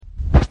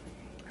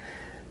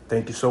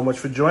Thank you so much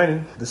for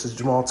joining. This is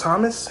Jamal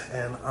Thomas,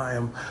 and I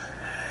am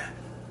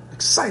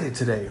excited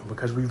today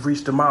because we've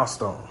reached a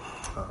milestone.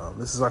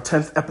 This is our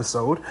 10th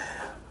episode.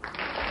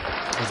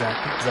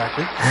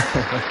 Exactly.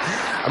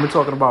 I've been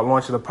talking about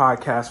launching a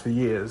podcast for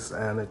years,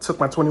 and it took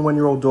my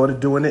 21-year-old daughter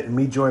doing it and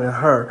me joining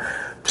her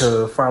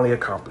to finally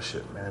accomplish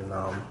it. And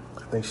I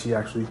think she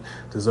actually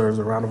deserves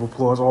a round of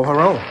applause all her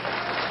own.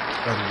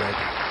 Anyway,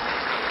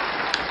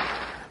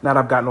 now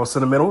that I've gotten all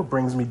sentimental, it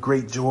brings me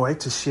great joy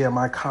to share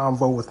my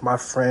convo with my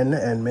friend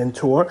and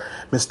mentor,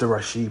 Mr.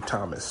 Rasheed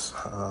Thomas.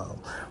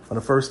 From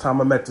the first time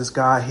I met this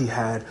guy, he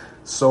had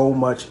so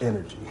much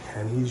energy,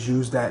 and he's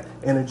used that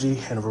energy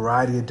in a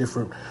variety of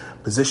different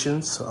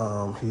positions.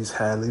 He's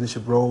had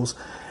leadership roles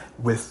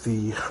with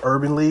the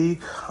Urban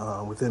League,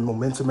 within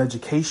Momentum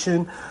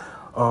Education,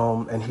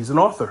 and he's an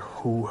author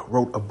who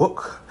wrote a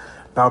book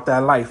about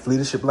that life,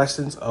 Leadership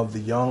Lessons of the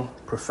Young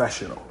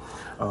Professional.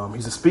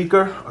 He's a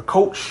speaker, a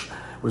coach,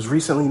 was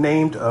recently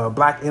named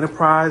Black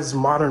Enterprise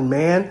Modern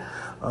Man.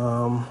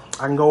 I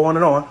can go on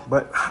and on,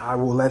 but I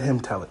will let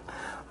him tell it.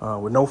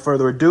 With no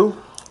further ado,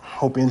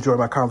 hope you enjoy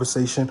my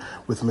conversation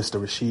with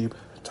Mr. Rasheed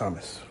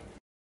Thomas.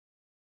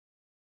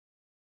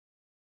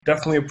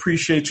 Definitely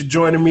appreciate you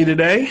joining me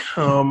today.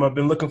 I've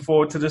been looking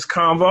forward to this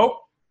convo.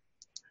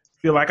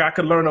 Feel like I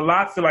could learn a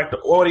lot. Feel like the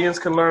audience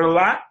can learn a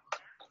lot.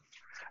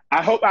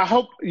 I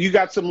hope you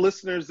got some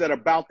listeners that are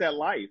about that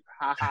life.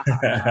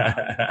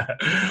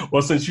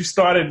 Well, since you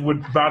started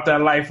with About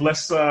That Life,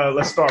 let's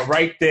start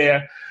right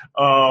there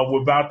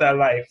with About That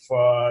Life.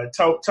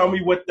 Tell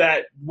me what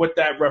that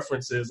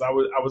reference is. I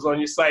was on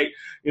your site,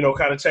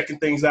 kind of checking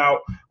things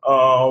out.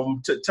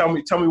 Tell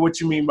me what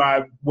you mean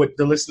by what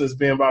the listeners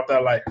being about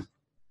that life.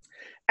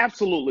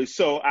 Absolutely.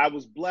 So I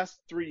was blessed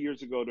 3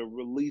 years ago to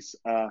release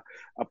a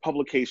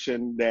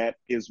publication that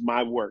is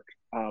my work.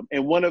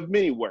 And one of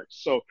many works.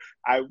 So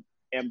I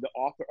am the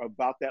author of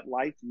About That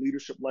Life,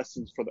 Leadership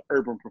Lessons for the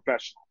Urban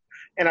Professional.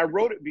 And I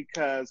wrote it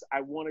because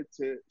I wanted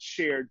to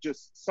share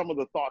just some of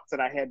the thoughts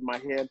that I had in my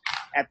head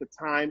at the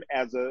time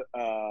as a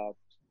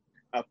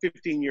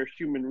 15-year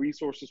human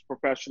resources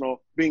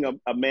professional, being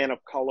a man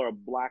of color, a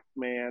Black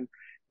man,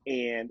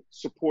 and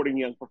supporting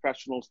young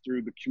professionals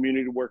through the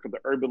community work of the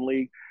Urban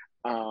League,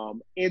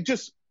 and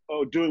just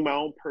doing my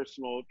own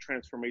personal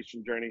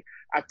transformation journey.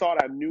 I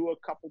thought I knew a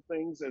couple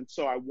things, and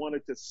so I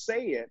wanted to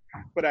say it,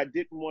 but I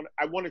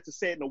wanted to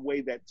say it in a way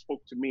that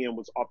spoke to me and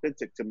was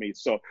authentic to me.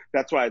 So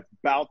that's why it's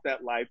About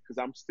That Life, because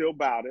I'm still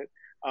about it.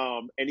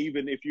 And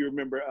even if you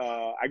remember,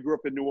 I grew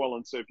up in New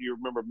Orleans, so if you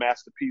remember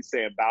Master P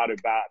saying about it.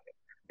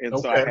 And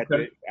so I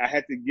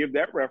had to give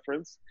that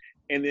reference.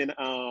 And then,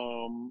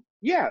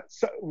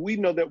 so we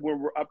know that when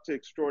we're up to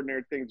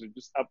extraordinary things, or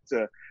just up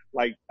to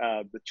like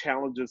the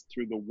challenges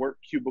through the work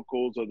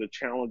cubicles, or the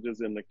challenges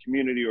in the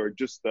community, or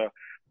just the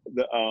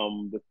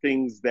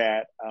things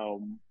that,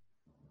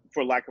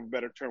 for lack of a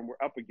better term, we're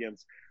up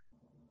against.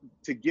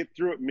 To get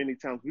through it, many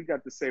times we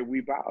got to say we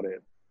about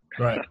it.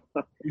 Right.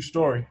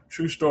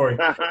 True story.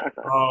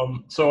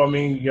 So, I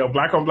mean,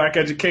 Black on Black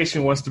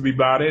education wants to be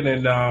about it.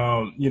 And,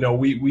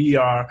 we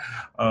are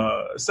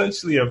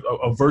essentially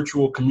a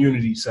virtual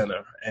community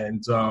center.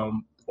 And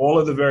all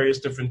of the various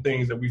different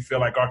things that we feel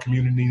like our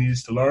community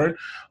needs to learn,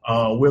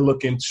 we're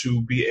looking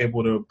to be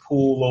able to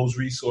pool those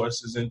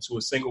resources into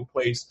a single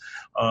place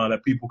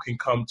that people can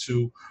come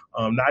to,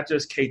 not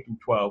just K through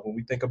 12. When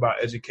we think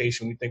about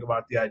education, we think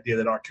about the idea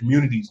that our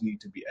communities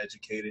need to be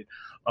educated.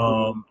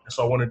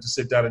 So I wanted to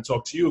sit down and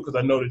talk to you because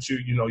I know that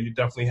you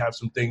definitely have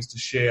some things to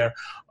share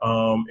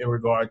in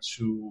regard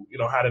to,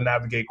 how to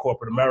navigate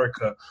corporate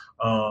America.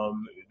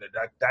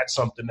 That's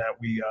something that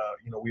we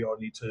all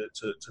need to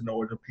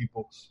know as a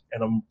people.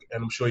 And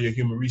I'm sure your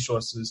human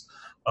resources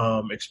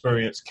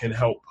experience can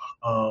help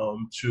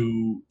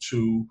to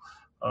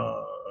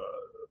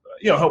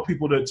help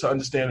people to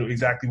understand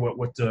exactly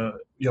what's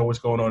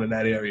going on in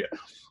that area.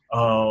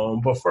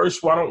 But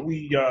first, why don't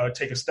we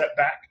take a step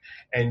back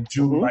and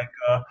do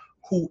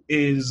who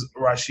is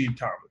Rasheed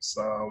Thomas?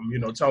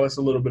 Tell us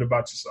a little bit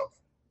about yourself.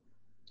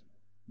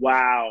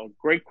 Wow,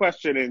 great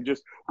question. And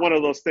just one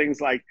of those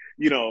things like,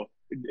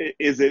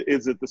 is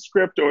it the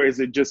script, or is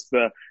it just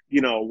the,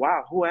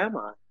 wow, who am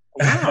I?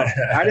 Wow,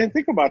 I didn't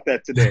think about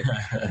that today.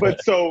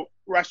 But so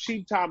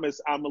Rasheed Thomas,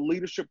 I'm a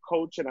leadership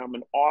coach and I'm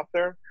an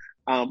author,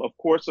 of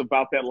course,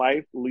 About That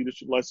Life,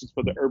 Leadership Lessons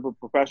for the Urban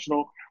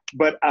Professional.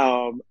 But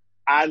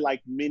I,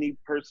 like many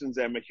persons,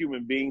 am a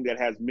human being that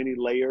has many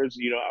layers,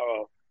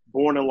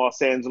 born in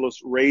Los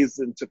Angeles, raised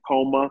in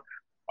Tacoma,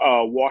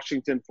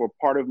 Washington for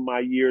part of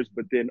my years,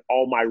 but then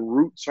all my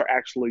roots are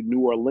actually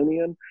New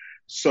Orleanian.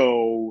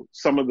 So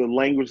some of the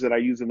language that I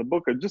use in the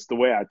book, or just the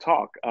way I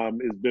talk,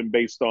 has been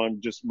based on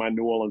just my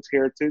New Orleans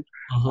heritage,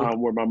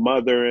 where my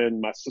mother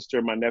and my sister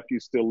and my nephew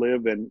still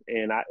live,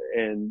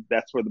 and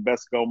that's where the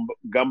best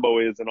gumbo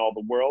is in all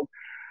the world.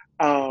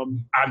 I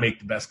make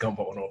the best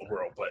gumbo in all the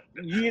world, but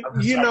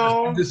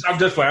I'm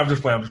just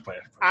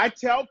playing. I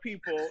tell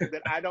people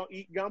that I don't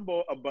eat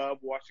gumbo above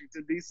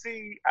Washington,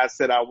 D.C. I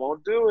said I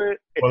won't do it.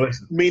 Well,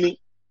 listen. Meaning,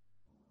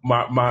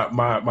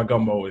 my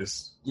gumbo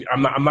is.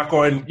 I'm not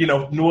going.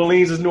 New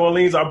Orleans is New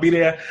Orleans. I'll be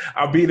there.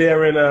 I'll be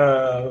there in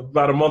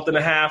about a month and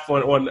a half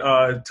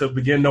on to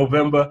begin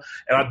November,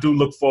 and I do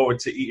look forward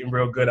to eating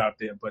real good out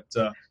there. But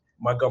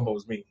my gumbo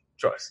is me.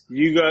 Trust.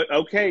 You got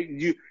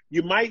okay.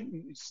 You might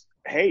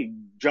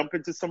jump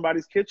into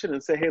somebody's kitchen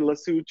and say, hey,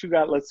 let's see what you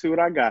got. Let's see what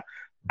I got.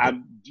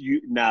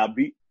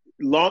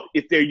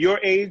 If they're your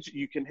age,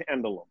 you can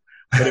handle them.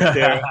 But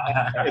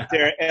if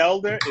they're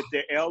elder,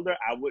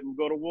 I wouldn't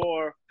go to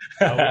war.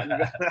 But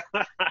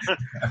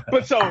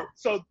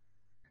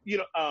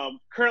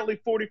currently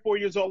 44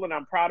 years old, and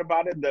I'm proud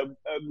about it.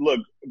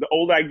 Look, the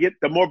older I get,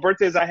 the more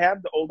birthdays I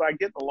have, the older I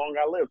get, the longer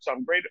I live. So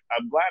I'm glad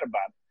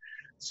about it.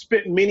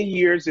 Spent many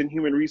years in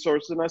human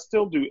resources, and I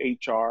still do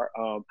HR.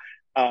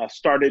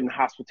 Started in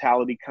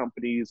hospitality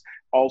companies,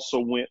 also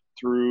went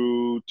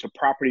through to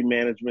property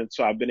management.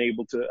 So I've been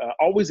able to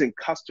always in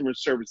customer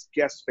service,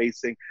 guest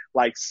facing,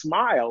 like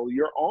smile,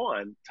 you're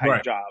on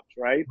type jobs,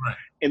 right?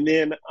 And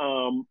then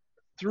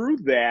through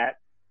that,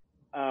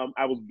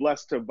 I was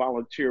blessed to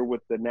volunteer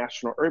with the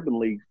National Urban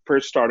League,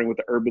 first starting with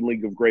the Urban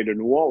League of Greater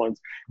New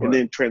Orleans, and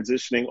then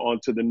transitioning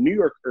onto the New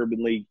York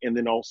Urban League, and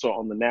then also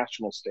on the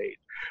national stage.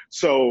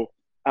 So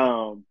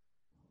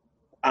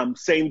I'm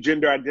same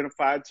gender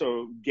identified,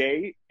 so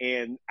gay,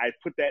 and I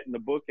put that in the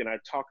book and I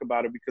talk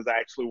about it because I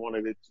actually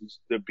wanted it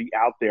to be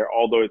out there,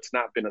 although it's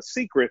not been a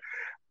secret.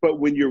 But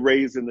when you're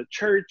raised in the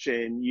church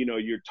and,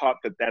 you're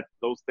taught that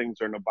those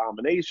things are an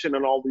abomination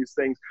and all these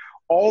things,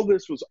 all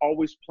this was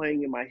always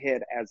playing in my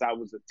head as I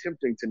was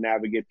attempting to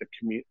navigate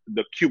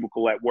the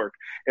cubicle at work,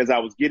 as I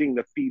was getting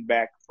the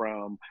feedback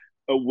from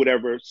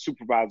whatever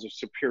supervisor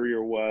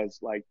superior was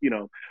like,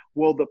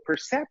 well, the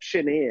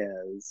perception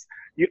is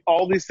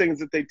all these things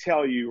that they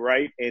tell you,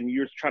 right? And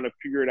you're trying to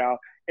figure it out.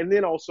 And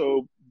then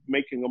also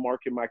making a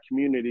mark in my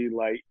community,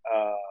 like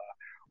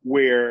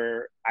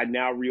where I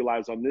now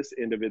realize on this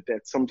end of it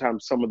that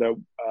sometimes some of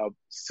the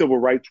civil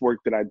rights work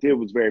that I did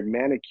was very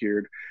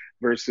manicured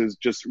versus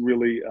just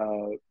really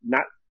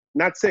not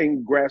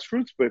saying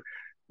grassroots, but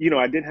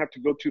I didn't have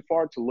to go too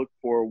far to look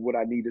for what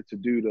I needed to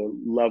do to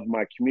love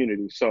my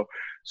community. So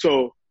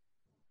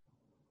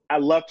I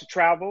love to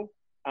travel,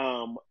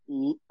 love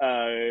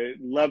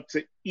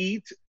to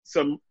eat.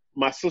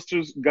 My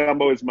sister's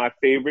gumbo is my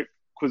favorite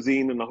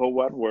cuisine in the whole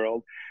wide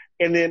world.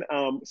 And then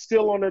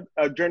still on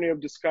a journey of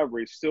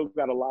discovery, still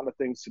got a lot of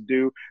things to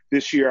do.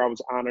 This year, I was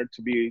honored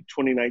to be a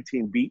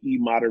 2019 BE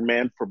Modern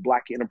Man for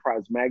Black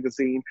Enterprise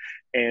Magazine.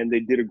 And they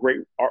did a great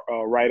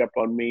write-up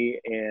on me.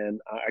 And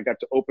I got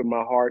to open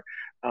my heart,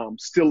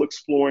 still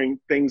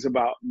exploring things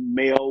about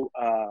male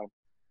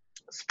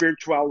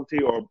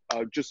spirituality or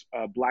just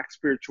Black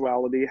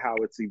spirituality, how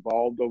it's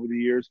evolved over the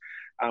years.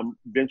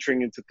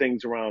 Venturing into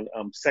things around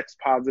sex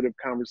positive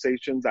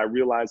conversations. I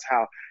realized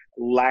how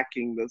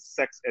lacking the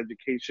sex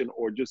education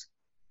or just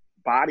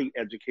body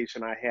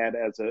education I had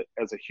as a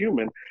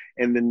human.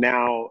 And then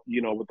now,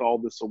 with all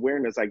this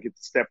awareness, I get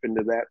to step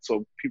into that,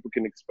 so people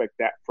can expect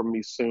that from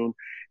me soon.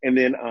 And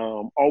then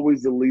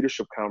always the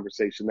leadership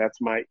conversation. That's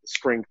my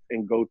strength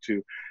and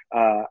go-to.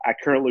 I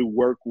currently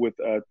work with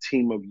a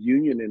team of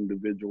union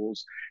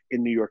individuals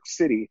in New York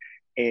City,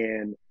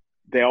 and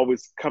they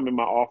always come in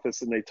my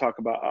office and they talk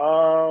about,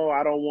 oh,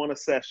 I don't want a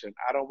session.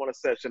 I said,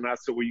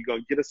 well, you're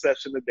going to get a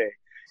session today.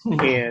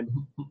 And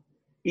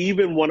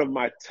even one of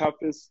my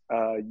toughest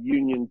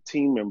union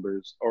team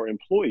members or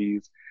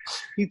employees,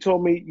 he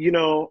told me,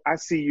 I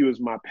see you as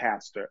my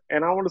pastor.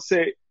 And I want to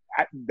say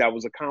that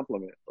was a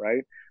compliment,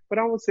 right? But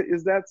I want to say,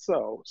 is that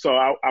so? So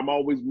I'm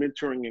always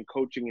mentoring and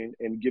coaching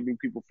and giving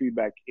people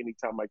feedback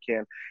anytime I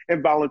can,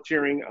 and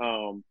volunteering,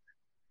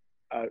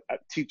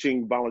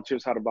 teaching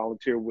volunteers how to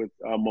volunteer with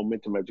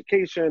Momentum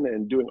Education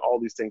and doing all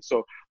these things.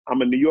 So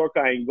I'm in New York.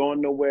 I ain't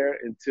going nowhere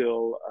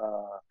until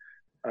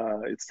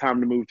it's time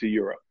to move to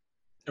Europe.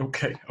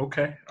 Okay.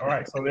 All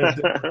right. So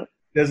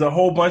there's a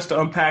whole bunch to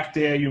unpack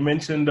there. You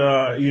mentioned,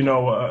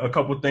 a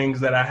couple of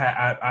things that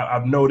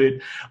I've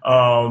noted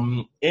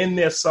in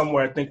there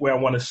somewhere. I think where I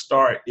want to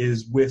start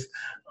is with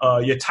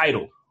your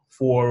title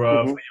for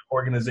your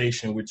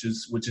organization, which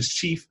is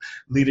Chief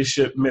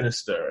Leadership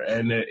Minister.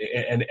 And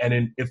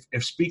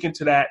if speaking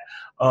to that,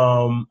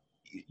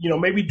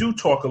 maybe do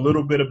talk a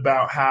little bit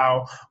about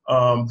how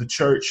the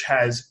church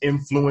has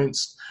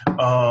influenced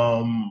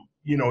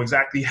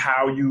exactly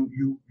how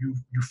you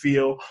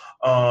feel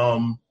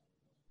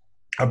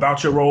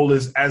about your role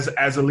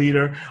as a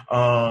leader.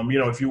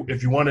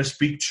 If you want to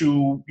speak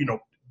to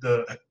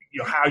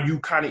how you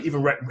kind of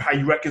even how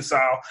you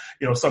reconcile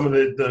some of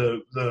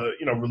the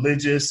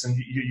religious, and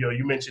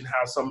you mentioned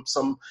how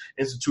some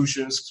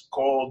institutions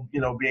called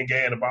being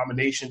gay an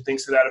abomination,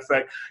 things to that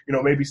effect.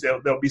 Maybe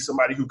there'll be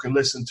somebody who can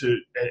listen to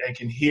and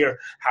can hear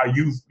how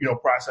you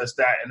process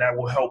that, and that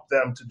will help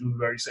them to do the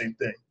very same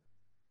thing.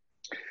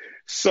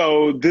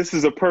 So this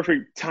is a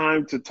perfect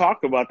time to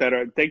talk about that.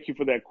 Thank you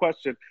for that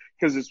question,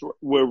 because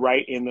we're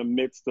right in the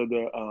midst of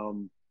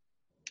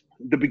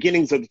the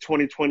beginnings of the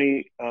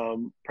 2020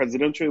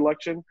 presidential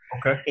election.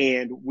 Okay.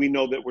 And we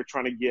know that we're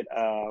trying to get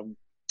a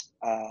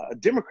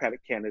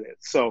Democratic candidate.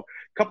 So a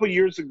couple of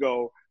years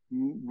ago,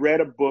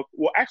 read a book.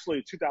 Well, actually,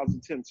 in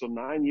 2010, so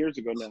 9 years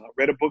ago now,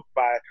 read a book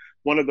by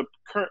one of the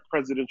current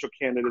presidential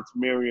candidates,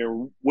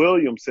 Marianne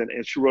Williamson,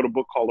 and she wrote a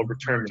book called A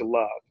Return to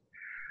Love.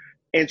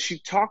 And she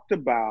talked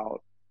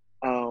about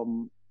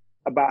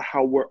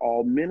how we're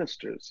all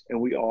ministers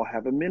and we all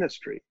have a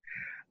ministry.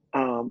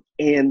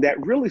 And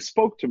that really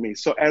spoke to me.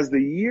 So as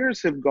the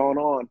years have gone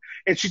on,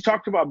 and she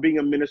talked about being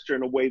a minister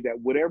in a way that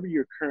whatever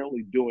you're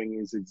currently doing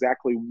is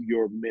exactly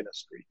your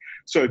ministry.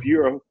 So if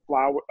you're a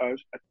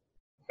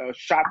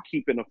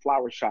shopkeep in a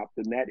flower shop,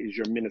 then that is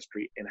your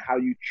ministry, and how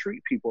you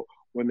treat people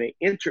when they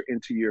enter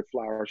into your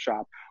flower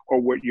shop or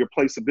what your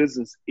place of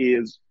business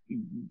is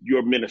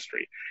your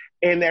ministry.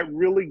 And that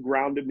really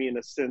grounded me in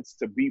a sense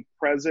to be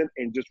present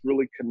and just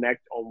really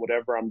connect on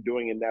whatever I'm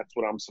doing. And that's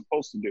what I'm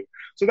supposed to do.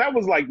 So that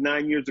was like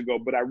 9 years ago,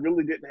 but I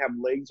really didn't have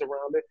legs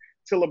around it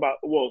till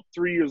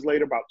 3 years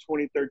later, about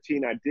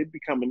 2013, I did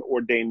become an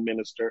ordained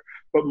minister,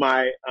 but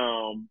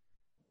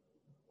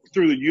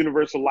through the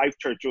Universal Life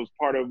Church. It was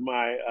part of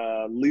my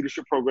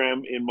leadership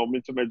program in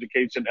Momentum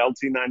Education,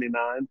 LT99.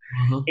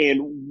 Mm-hmm. And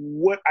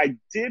what I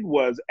did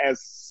was,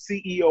 as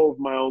CEO of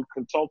my own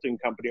consulting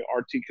company,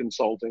 RT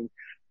Consulting,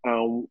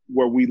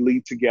 where we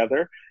lead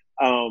together,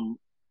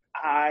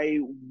 I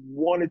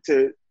wanted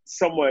to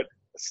somewhat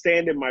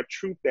stand in my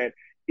truth that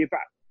if I,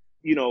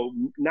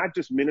 not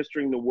just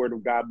ministering the word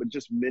of God, but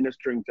just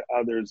ministering to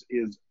others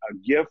is a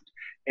gift,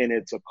 and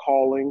it's a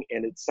calling,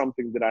 and it's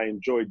something that I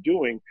enjoy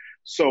doing.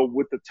 So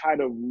with the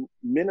title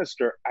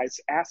minister, I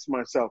asked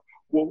myself,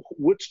 well,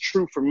 what's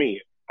true for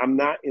me? I'm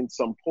not in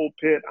some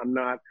pulpit. I'm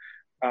not,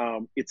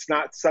 it's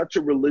not such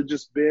a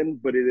religious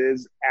bend, but it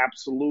is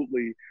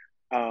absolutely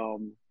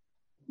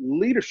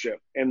leadership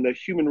and the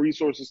human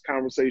resources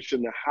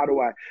conversation. How do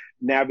I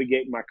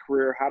navigate my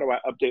career? How do I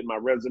update my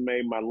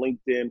resume, my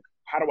LinkedIn?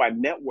 How do I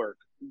network?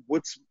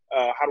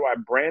 How do I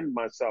brand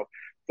myself?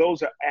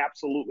 Those are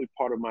absolutely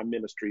part of my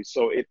ministry.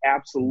 So it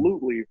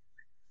absolutely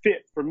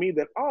fit for me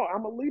that,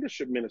 I'm a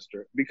leadership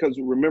minister, because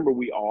remember,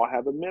 we all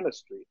have a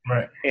ministry.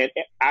 Right. And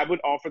I would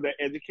offer that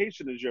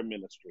education is your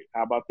ministry.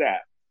 How about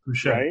that? For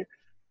sure. Right.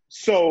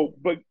 So,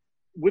 but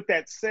with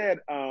that said,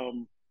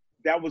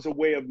 that was a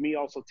way of me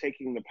also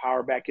taking the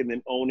power back and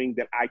then owning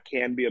that I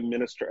can be a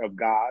minister of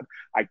God.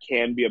 I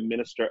can be a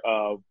minister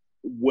of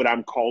what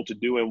I'm called to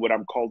do, and what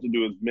I'm called to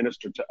do is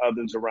minister to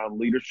others around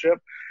leadership.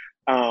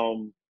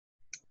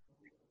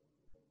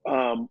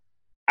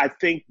 I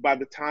think by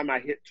the time I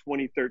hit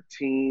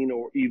 2013,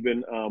 or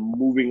even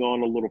moving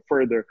on a little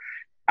further,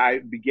 I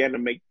began to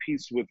make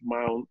peace with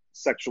my own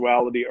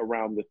sexuality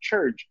around the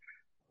church,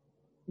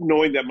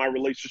 knowing that my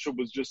relationship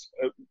was just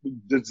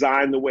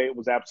designed the way it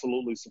was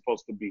absolutely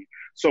supposed to be.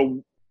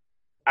 So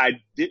I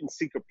didn't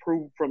seek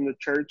approval from the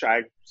church.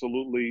 I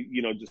absolutely,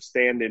 just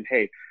stand in,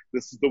 hey,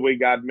 this is the way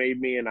God made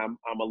me, and I'm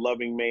a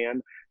loving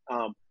man.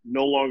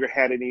 No longer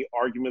had any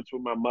arguments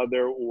with my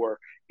mother or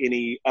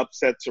any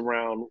upsets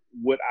around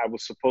what I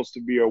was supposed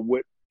to be or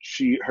what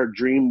her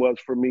dream was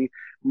for me.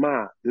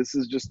 Ma, this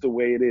is just the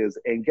way it is.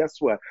 And guess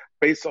what?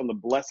 Based on the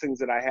blessings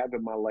that I have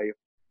in my life,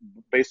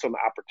 based on the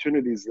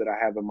opportunities that I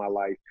have in my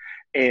life,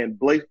 and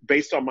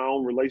based on my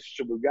own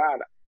relationship with God,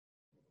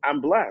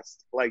 I'm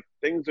blessed. Like,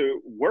 things are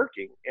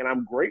working, and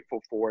I'm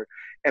grateful for it.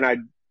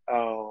 And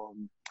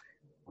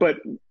but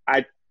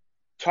I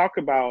talk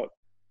about,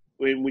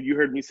 when you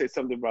heard me say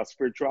something about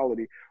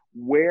spirituality,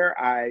 where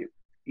I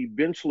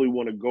eventually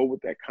want to go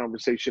with that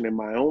conversation in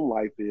my own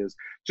life is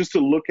just to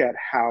look at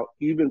how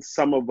even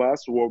some of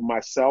us, or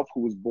myself,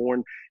 who was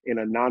born in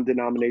a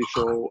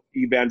non-denominational,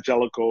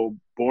 evangelical,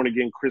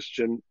 born-again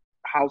Christian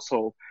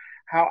household,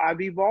 how I've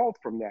evolved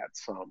from that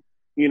some,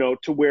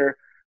 to where,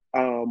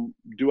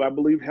 do I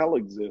believe hell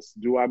exists?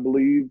 Do I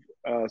believe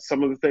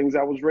some of the things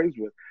I was raised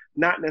with?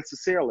 Not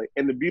necessarily.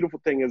 And the beautiful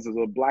thing is, as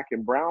a Black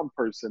and brown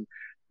person,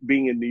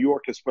 being in New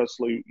York,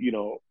 especially,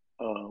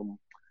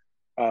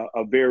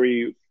 a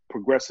very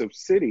progressive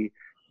city,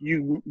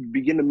 you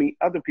begin to meet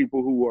other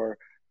people who are,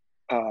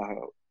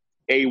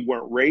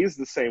 weren't raised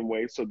the same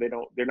way. So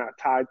they're not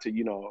tied to,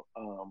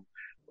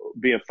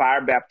 being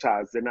fire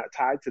baptized. They're not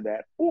tied to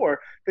that, or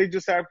they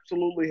just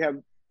absolutely have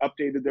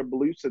updated their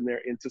beliefs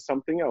into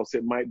something else.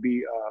 It might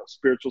be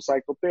spiritual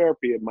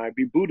psychotherapy. It might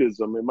be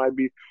Buddhism. It might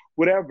be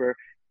whatever.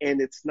 And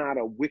it's not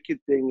a wicked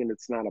thing, and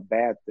it's not a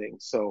bad thing.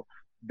 So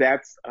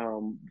that's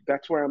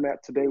where I'm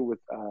at today with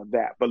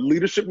that. But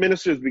leadership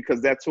ministers,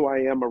 because that's who I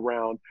am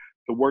around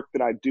the work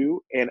that I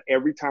do. And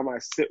every time I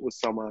sit with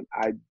someone,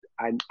 I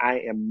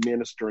am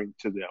ministering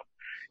to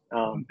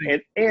them.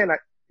 And I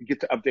get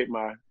to update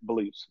my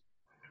beliefs.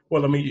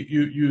 Well, I mean,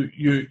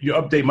 you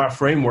update my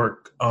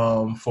framework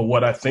for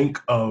what I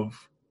think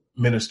of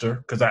minister,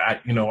 because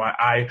I when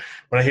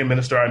I hear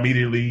minister, I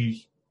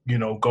immediately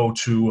go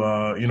to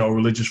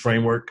religious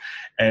framework,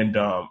 and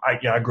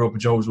I grew up a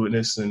Jehovah's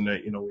Witness, and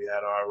we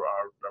had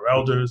our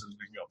elders and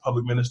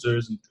public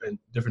ministers and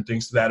different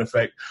things to that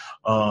effect.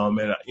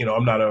 And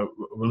I'm not a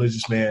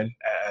religious man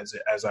as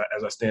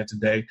I stand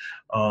today,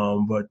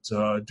 but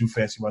do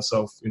fancy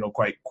myself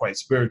quite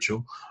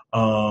spiritual.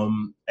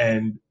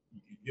 And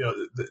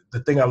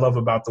the thing I love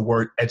about the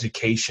word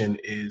education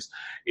is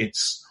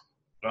it's,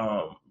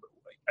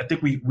 I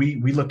think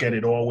we look at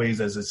it always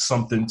as it's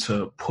something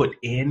to put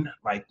in,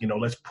 like,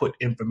 let's put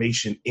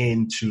information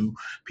into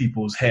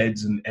people's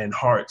heads and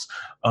hearts.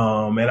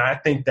 And I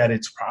think that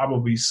it's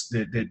probably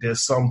that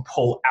there's some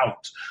pull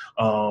out.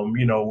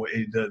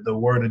 The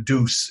word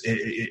adduce,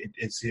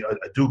 it's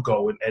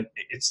educo, and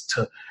it's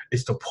to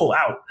pull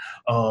out.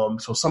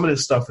 So some of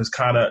this stuff is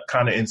kind of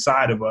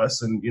inside of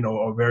us, and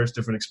our various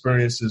different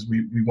experiences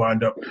we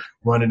wind up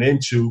running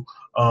into.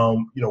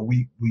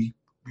 We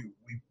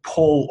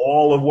pull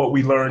all of what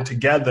we learn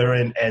together,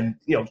 and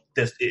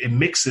it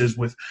mixes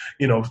with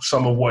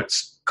some of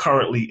what's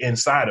currently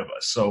inside of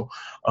us. So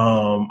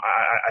I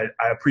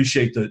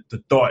appreciate the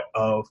thought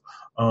of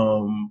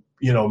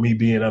me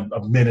being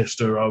a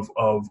minister of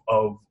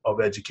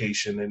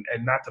education, and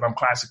not that I'm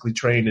classically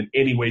trained in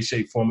any way,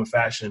 shape, form, or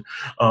fashion.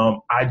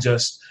 I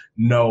just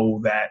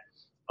know that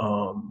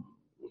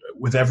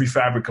with every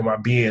fabric of my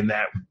being,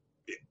 that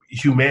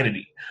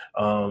humanity,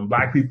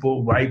 Black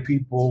people, white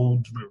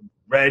people,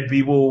 red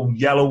people,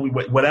 yellow,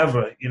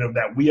 whatever,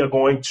 that we are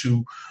going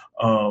to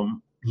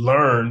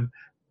learn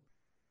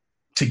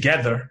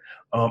together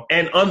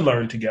and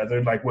unlearn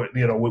together. Like we're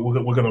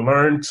going to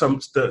learn some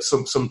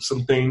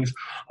things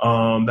that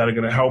are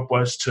going to help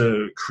us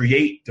to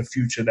create the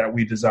future that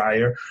we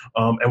desire,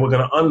 and we're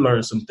going to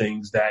unlearn some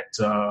things that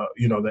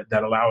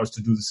that allow us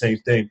to do the same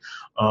thing.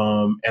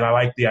 And I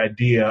like the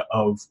idea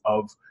of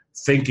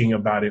thinking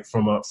about it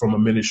from a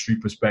ministry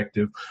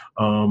perspective,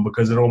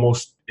 because it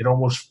almost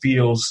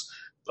feels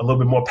a little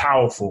bit more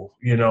powerful,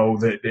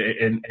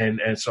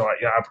 and so I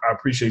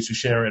appreciate you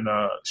sharing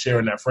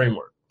that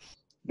framework.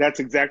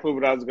 That's exactly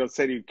what I was going to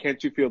say to you.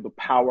 Can't you feel the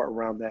power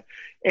around that?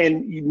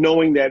 And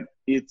knowing that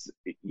it's,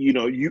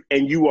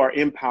 you are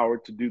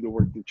empowered to do the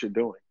work that you're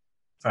doing.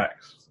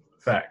 Facts.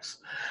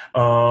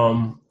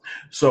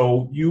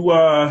 So you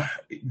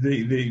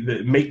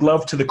the make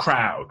love to the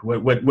crowd.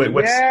 What's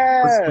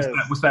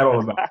that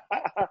all about?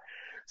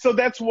 So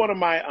that's one of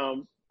my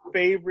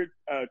favorite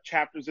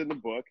chapters in the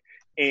book.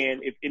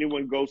 And if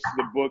anyone goes to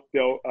the book,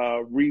 they'll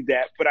read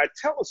that. But I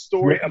tell a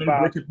story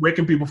about where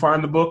can people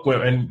find the book?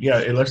 And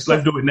let's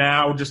do it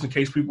now, just in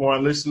case people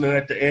aren't listening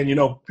at the end.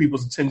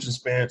 People's attention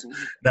spans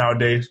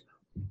nowadays.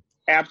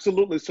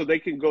 Absolutely. So they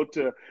can go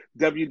to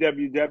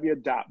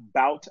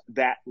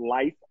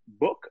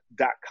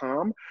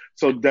www.boutthatlifebook.com.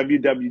 So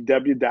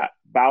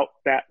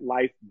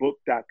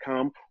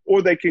www.boutthatlifebook.com,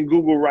 or they can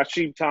Google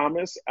Rasheed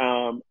Thomas,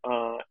 or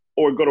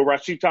go to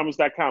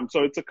RasheedThomas.com.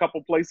 So it's a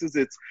couple places.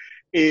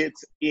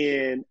 It's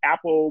in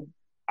Apple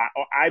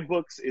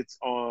iBooks. It's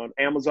on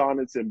Amazon.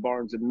 It's in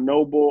Barnes and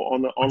Noble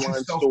on the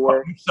online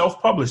store. You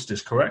self-published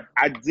this, correct?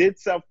 I did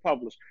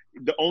self-publish.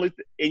 And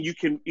you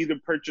can either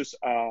purchase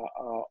a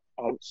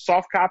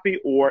soft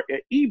copy or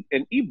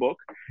an ebook,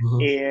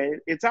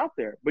 and it's out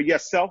there. But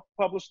yes,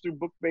 self-published through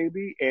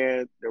BookBaby,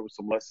 and there were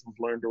some lessons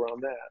learned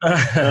around that.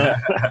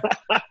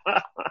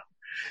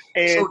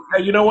 And so,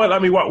 you know what? I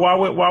mean,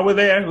 while we're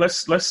there,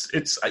 let's.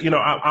 It's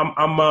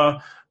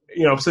I'm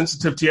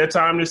sensitive to your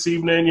time this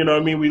evening.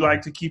 We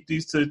like to keep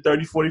these to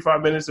 30,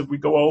 45 minutes. If we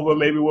go over,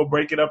 maybe we'll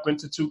break it up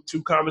into two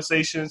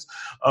conversations.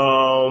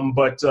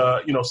 But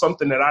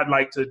something that I'd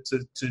like to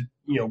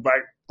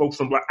Black folks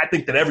from Black, I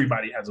think that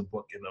everybody has a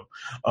book in them.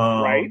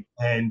 Right.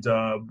 And,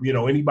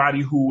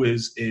 anybody who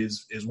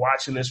is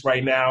watching this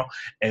right now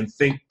and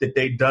think that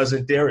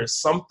there is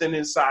something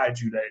inside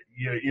you that,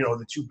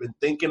 that you've been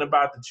thinking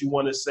about, that you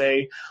want to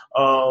say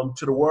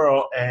to the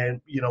world.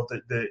 And,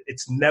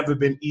 it's never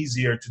been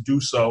easier to do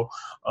so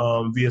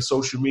via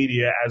social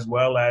media, as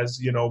well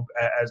as,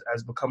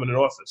 as becoming an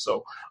author.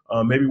 So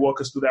maybe walk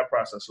us through that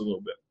process a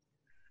little bit.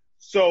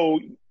 So,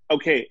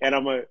 okay, and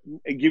I'm going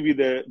to give you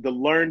the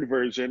learned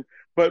version.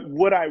 But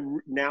what I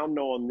now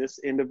know on this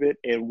end of it,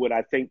 and what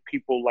I think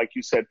people, like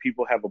you said,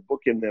 people have a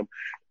book in them,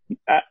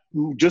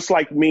 just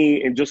like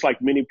me and just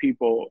like many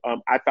people,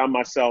 I found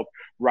myself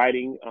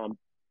writing,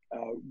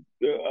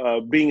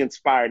 being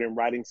inspired and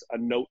writing a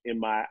note in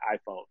my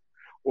iPhone,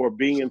 or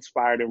being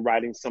inspired and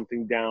writing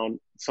something down,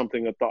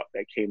 a thought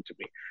that came to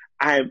me.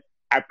 I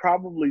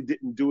probably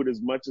didn't do it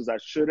as much as I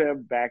should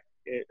have back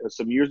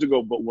some years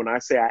ago, but when I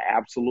say I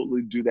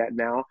absolutely do that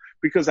now,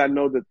 because I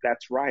know that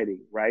that's writing,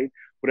 right?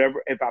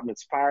 Whatever, if I'm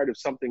inspired, if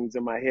something's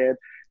in my head,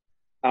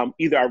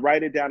 either I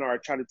write it down or I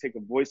try to take a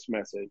voice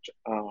message.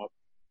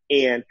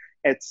 And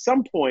at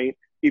some point,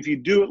 if you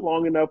do it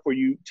long enough, or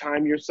you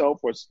time yourself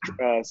or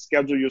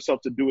schedule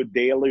yourself to do it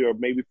daily, or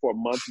maybe for a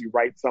month, you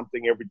write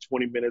something every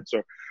 20 minutes.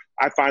 Or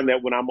I find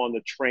that when I'm on the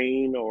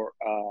train, or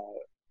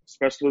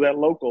especially that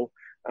local,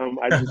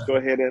 I just go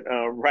ahead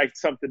and write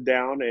something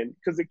down, and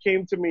because it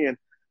came to me, and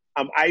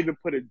I even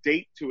put a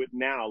date to it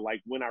now,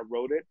 like when I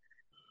wrote it.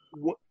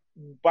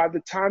 By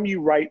the time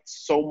you write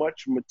so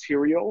much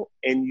material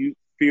and you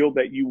feel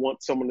that you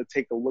want someone to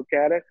take a look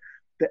at it,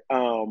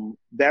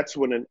 that's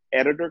when an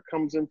editor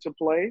comes into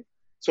play.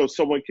 So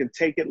someone can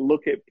take it,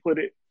 look at, put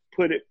it,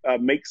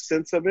 make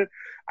sense of it.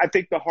 I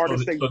think the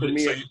hardest thing for me.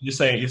 So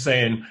you're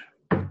saying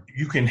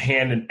you can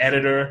hand an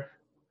editor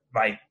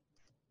like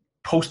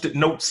post-it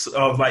notes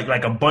of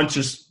like a bunch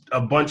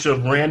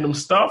of random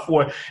stuff,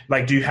 or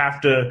like do you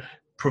have to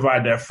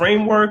provide that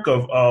framework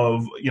of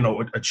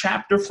a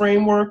chapter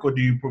framework, or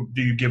do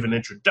you give an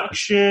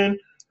introduction?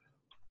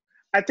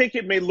 I think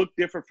it may look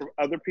different for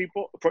other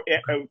people,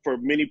 for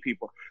many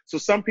people. So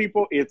some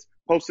people, it's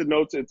post-it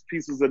notes, it's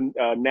pieces of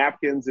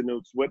napkins, and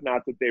it's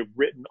whatnot that they've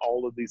written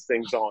all of these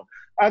things on.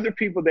 Other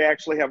people, they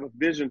actually have a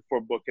vision for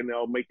a book, and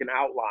they'll make an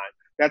outline.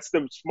 That's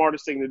the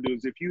smartest thing to do.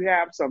 Is if you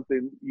have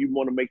something, you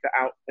want to make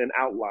an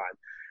outline,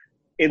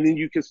 and then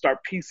you can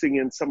start piecing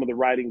in some of the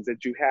writings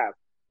that you have.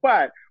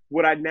 But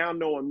what I now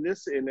know on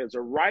this end as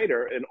a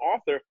writer and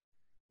author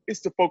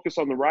is to focus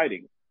on the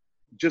writing.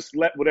 Just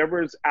let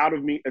whatever is out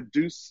of me,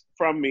 adduce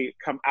from me,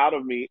 come out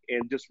of me,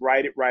 and just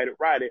write it,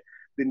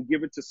 then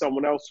give it to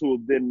someone else who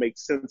will then make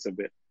sense of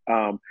it.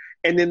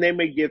 And then they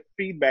may give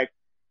feedback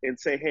and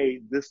say,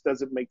 hey, this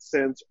doesn't make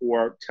sense,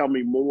 or tell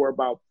me more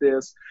about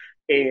this,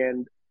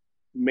 and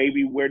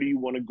maybe where do you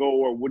want to go,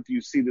 or what do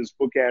you see this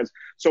book as?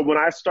 So when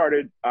I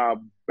started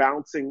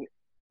bouncing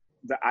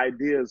the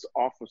ideas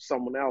off of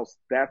someone else,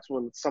 that's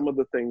when some of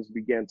the things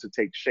began to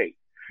take shape.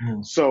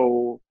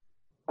 So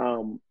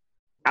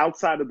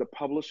outside of the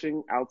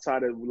publishing,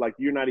 outside of like,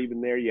 you're not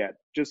even there yet,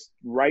 just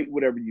write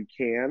whatever you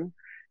can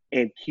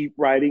and keep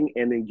writing,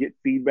 and then get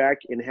feedback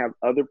and have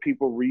other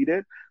people read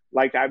it.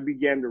 Like I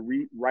began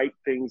to write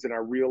things, and I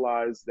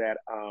realized that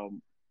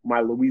my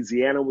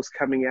Louisiana was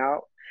coming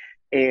out.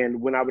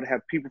 And when I would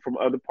have people from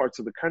other parts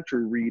of the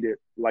country read it,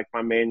 like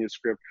my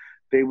manuscript,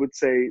 they would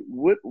say,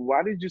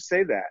 why did you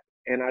say that?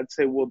 And I'd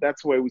say, well,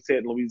 that's the way we say it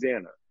in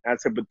Louisiana. I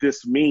said, but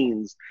this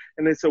means,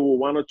 and they said, well,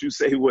 why don't you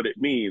say what it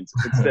means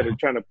instead of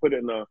trying to put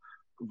in a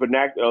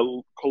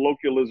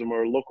colloquialism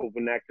or a local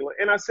vernacular?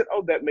 And I said,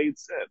 oh, that made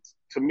sense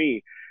to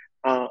me.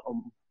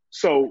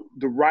 So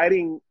the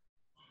writing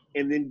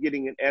and then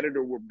getting an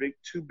editor were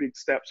two big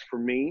steps for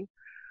me,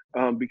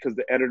 because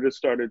the editor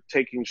started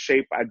taking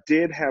shape. I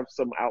did have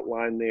some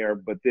outline there,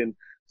 but then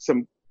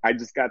I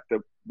just got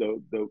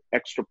the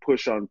extra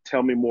push on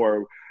tell me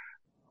more.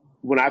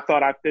 When I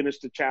thought I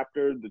finished the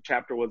chapter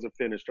wasn't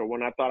finished. Or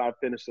when I thought I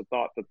finished the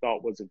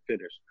thought wasn't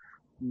finished.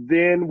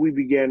 Then we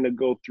began to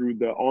go through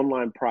the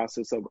online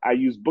process of, I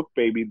use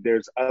BookBaby.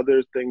 There's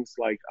other things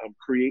like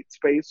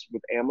CreateSpace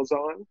with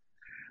Amazon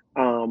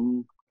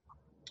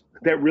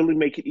that really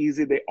make it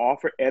easy. They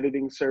offer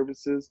editing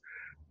services.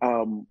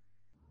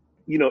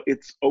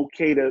 It's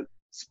okay to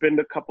spend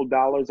a couple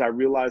dollars. I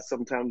realize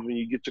sometimes when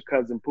you get your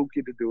cousin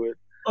Pookie to do it,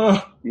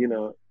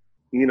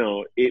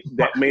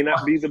 that may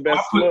not be the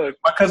best look.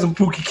 My cousin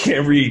Pookie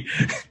can't read.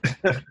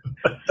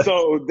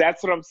 So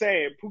that's what I'm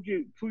saying.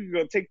 Pookie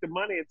gonna take the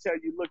money and tell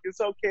you, look, it's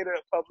okay to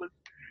publish.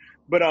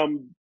 But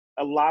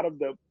a lot of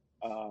the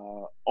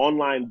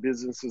online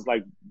businesses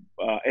like,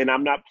 and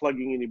I'm not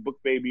plugging any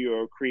BookBaby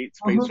or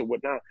CreateSpace or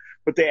whatnot,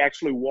 but they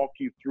actually walk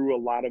you through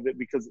a lot of it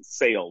because it's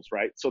sales,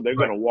 right? So they're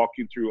going to walk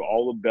you through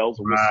all the bells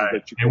and whistles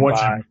that you can buy.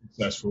 You to be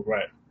successful,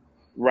 right?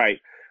 Right.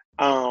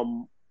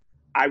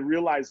 I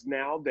realize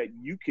now that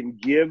you can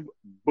give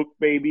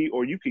BookBaby,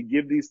 or you can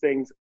give these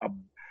things a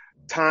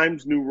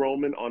Times New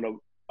Roman on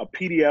a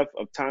PDF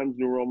of Times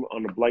New Roman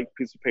on a blank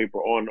piece of paper,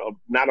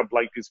 not a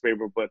blank piece of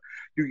paper, but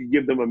you can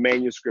give them a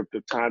manuscript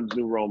of Times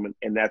New Roman,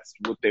 and that's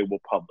what they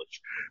will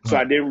publish. So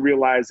I didn't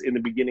realize in the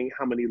beginning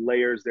how many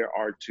layers there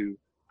are to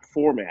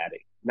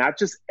formatting, not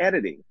just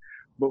editing,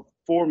 but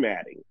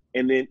formatting.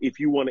 And then if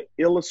you want to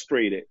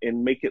illustrate it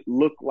and make it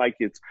look like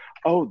it's,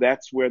 oh,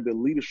 that's where the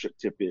leadership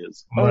tip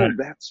is. Right. Oh,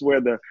 that's where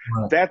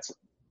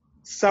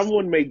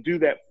someone may do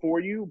that for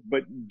you,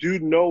 but do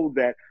know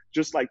that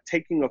just like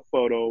taking a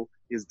photo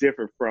is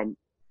different from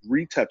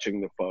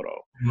retouching the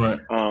photo. Right.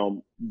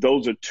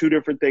 Those are two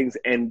different things,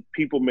 and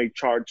people may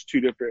charge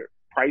two different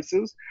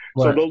prices.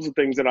 Right. So those are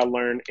things that I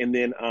learned. And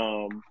then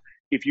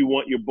if you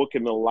want your book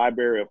in the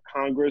Library of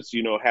Congress,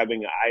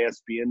 having an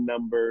ISBN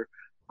number,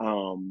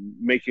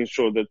 making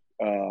sure that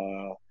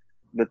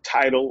the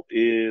title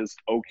is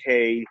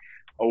okay,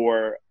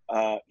 or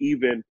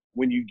even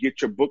when you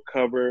get your book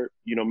cover,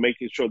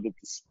 making sure that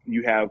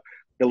you have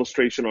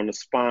illustration on the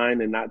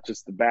spine and not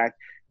just the back.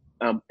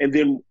 And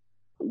then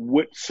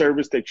what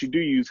service that you do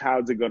use, how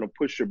is it going to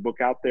push your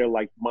book out there?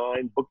 Like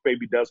mine,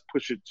 BookBaby does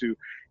push it to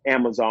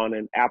Amazon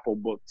and Apple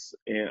Books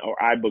or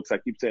iBooks. I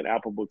keep saying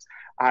Apple Books,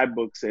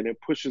 iBooks, and it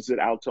pushes it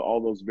out to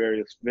all those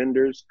various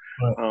vendors.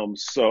 Right.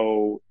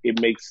 So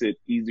it makes it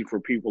easy for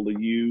people to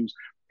use.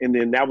 And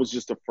then that was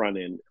just the front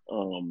end.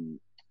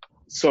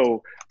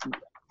 So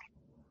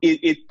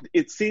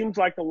it seems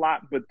like a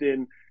lot, but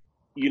then,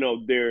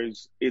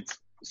 it's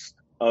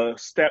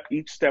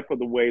each step of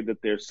the way that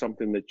there's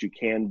something that you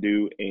can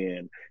do,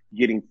 and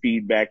getting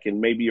feedback and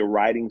maybe a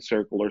writing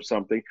circle or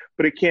something.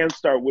 But it can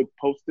start with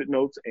Post-it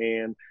notes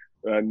and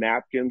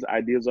napkins,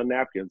 ideas on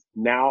napkins.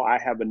 Now I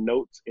have a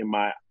notes in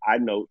my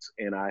iNotes,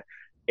 and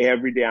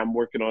every day I'm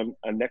working on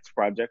a next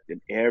project,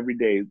 and every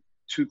day,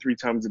 2-3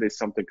 times a day,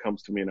 something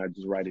comes to me and I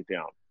just write it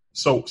down.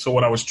 So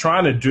what I was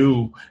trying to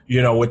do,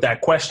 with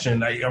that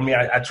question,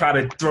 I try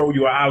to throw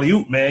you an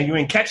alley-oop, man. You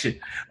ain't catch it.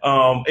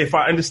 If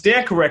I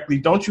understand correctly,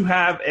 don't you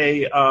have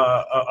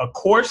a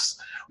course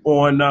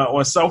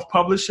on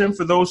self-publishing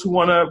for those who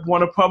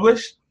wanna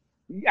publish?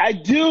 I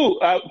do.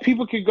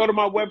 People can go to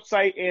my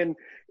website and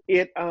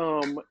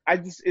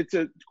it's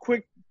a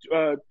quick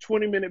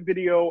 20-minute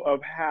video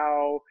of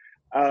how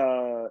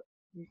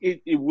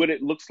what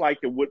it looks like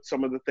and what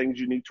some of the things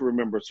you need to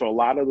remember. So a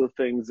lot of the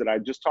things that I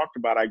just talked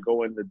about, I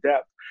go into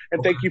depth.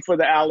 And thank you for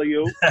the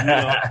alley-oop.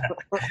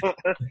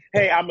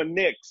 Hey, I'm a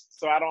Knicks,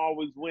 so I don't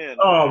always win.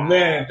 Oh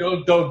man,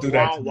 don't do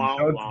that to me.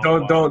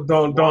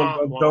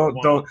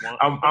 Don't.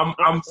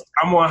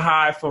 I'm on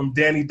high from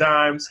Danny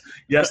Dimes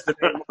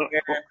yesterday.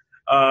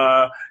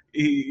 Let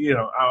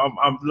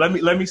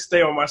me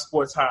stay on my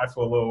sports high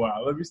for a little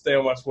while. Let me stay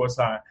on my sports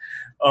high.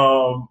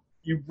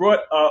 You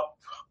brought up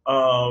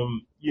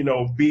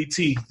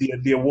BT,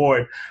 the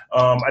award.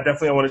 I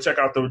definitely want to check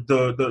out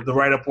the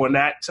write up on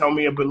that. Tell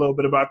me a little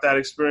bit about that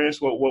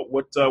experience. What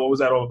was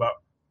that all about?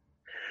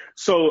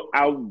 So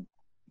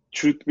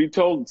truth be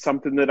told,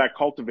 something that I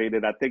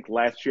cultivated. I think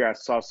last year I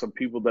saw some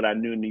people that I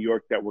knew in New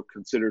York that were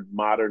considered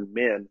modern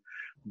men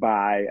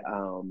by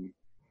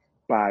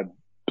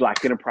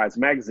Black Enterprise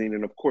Magazine.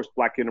 And of course,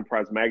 Black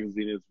Enterprise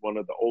Magazine is one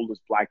of the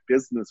oldest Black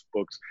business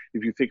books.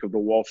 If you think of the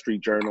Wall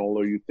Street Journal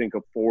or you think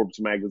of Forbes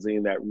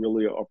magazine that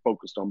really are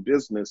focused on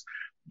business,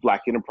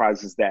 Black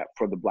Enterprise is that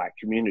for the Black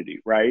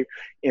community, right?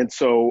 And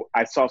so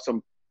I saw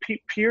some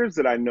peers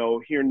that I know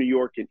here in New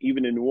York and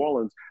even in New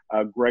Orleans,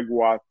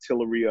 Gregoire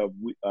Tillery of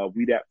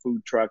We Dat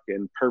Food Truck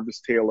and Purvis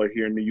Taylor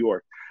here in New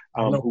York,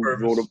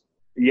 who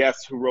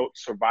wrote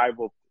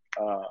Survival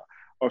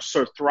or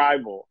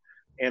Surthrival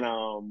and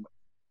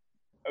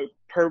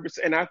Purvis.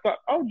 And I thought,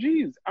 oh,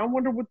 geez, I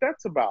wonder what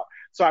that's about.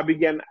 So I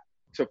began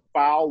to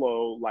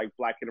follow like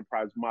Black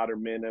Enterprise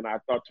Modern Men. And I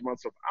thought to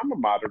myself, I'm a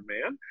modern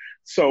man.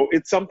 So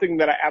it's something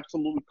that I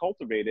absolutely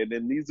cultivated.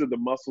 And these are the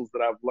muscles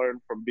that I've learned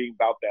from being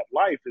about that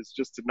life, is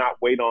just to not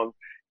wait on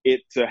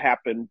it to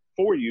happen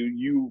for you.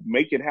 You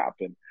make it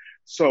happen.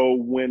 So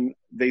when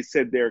they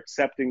said they're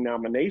accepting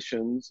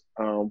nominations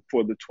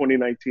for the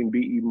 2019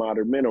 BE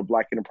Modern Men or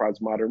Black Enterprise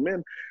Modern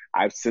Men,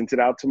 I've sent it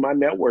out to my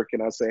network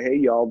and I say, hey,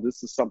 y'all,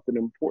 this is something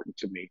important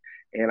to me.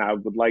 And I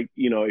would like,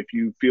 if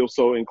you feel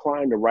so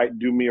inclined to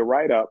do me a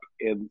write-up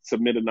and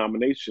submit a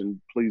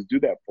nomination, please do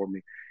that for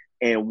me.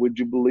 And would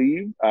you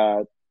believe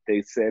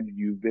they said,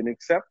 you've been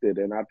accepted.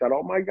 And I thought,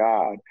 oh, my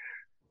God.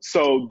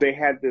 So they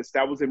had this,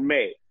 that was in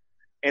May.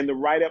 And the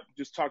write-up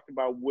just talked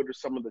about what are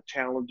some of the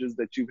challenges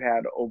that you've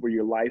had over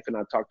your life. And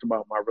I talked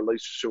about my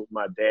relationship with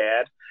my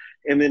dad.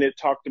 And then it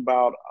talked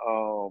about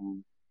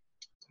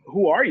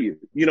who are you?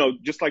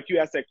 Just like you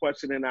asked that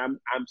question. And I'm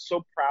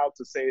so proud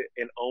to say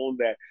and own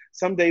that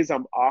some days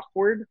I'm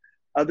awkward.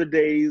 Other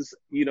days,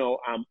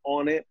 I'm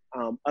on it.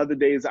 Other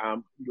days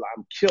I'm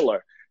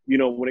killer,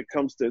 when it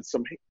comes to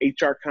some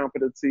HR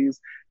competencies.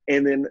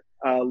 And then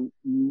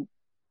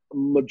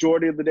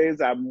majority of the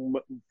days I'm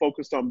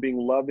focused on being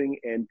loving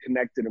and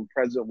connected and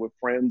present with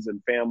friends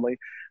and family.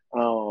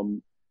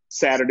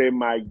 Saturday,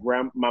 my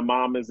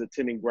mom is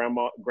attending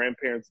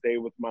grandparents' day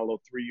with my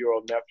little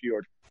 3-year-old nephew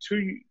or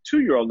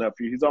two-year-old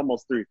nephew. He's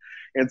almost 3.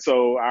 And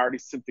so I already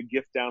sent the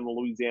gift down to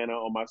Louisiana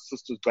on my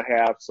sister's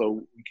behalf.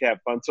 So we can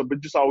have fun. So,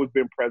 but just always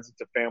been present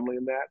to family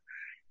in that.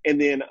 And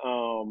then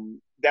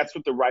that's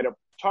what the write-up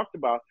talked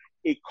about.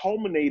 It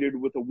culminated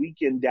with a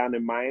weekend down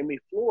in Miami,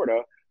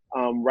 Florida,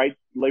 right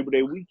Labor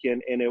Day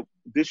weekend. And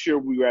this year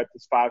we were at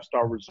this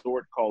 5-star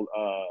resort called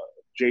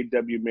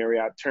JW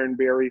Marriott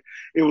Turnberry.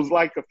 It was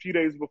like a few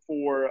days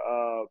before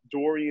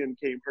Hurricane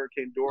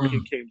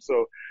Dorian came.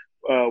 So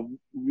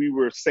we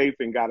were safe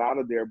and got out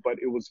of there. But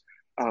it was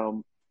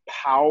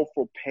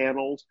powerful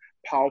panels,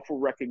 powerful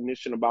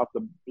recognition about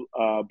the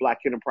Black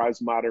Enterprise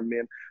Modern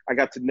Men. I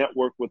got to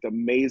network with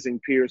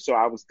amazing peers. So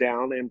I was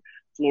down in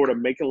Florida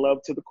making love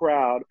to the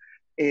crowd,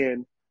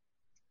 and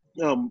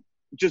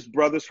just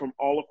brothers from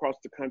all across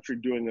the country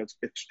doing this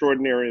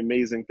extraordinary,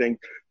 amazing thing,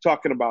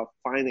 talking about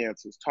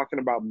finances, talking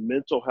about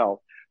mental health,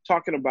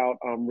 talking about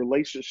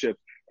relationships.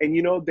 And,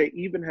 they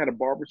even had a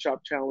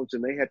barbershop challenge,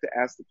 and they had to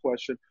ask the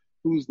question,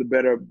 who's the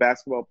better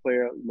basketball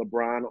player,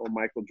 LeBron or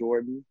Michael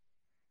Jordan?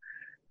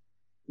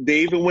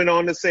 They even went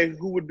on to say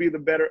who would be the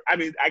better. I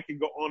mean, I could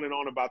go on and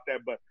on about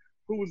that, but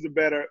who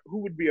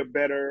would be a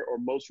better or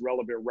most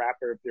relevant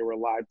rapper if they were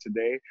alive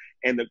today?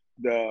 And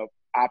the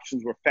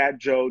options were Fat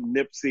Joe,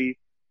 Nipsey,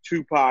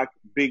 Tupac,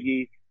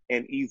 Biggie,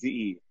 and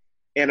Eazy-E.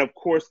 And of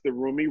course, the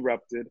room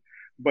erupted.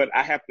 But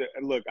I have to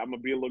look. I'm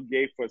gonna be a little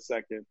gay for a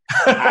second.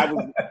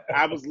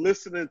 I was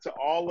listening to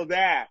all of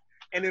that,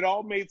 and it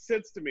all made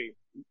sense to me.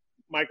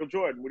 Michael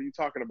Jordan, what are you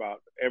talking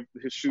about?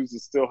 His shoes are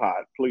still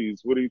hot.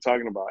 Please, what are you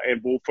talking about?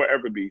 And will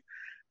forever be.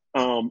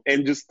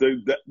 And just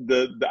the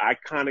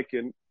iconic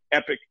and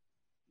epic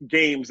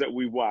games that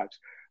we watched.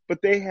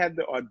 But they had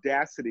the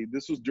audacity.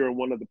 This was during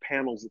one of the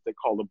panels that they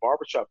call the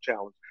Barbershop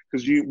Challenge,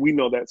 because we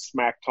know that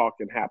smack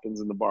talking happens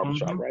in the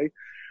barbershop, right?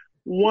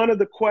 One of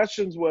the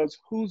questions was,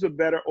 who's a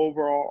better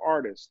overall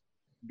artist?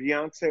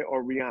 Beyonce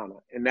or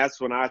Rihanna? And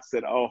that's when I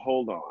said, oh,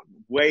 hold on,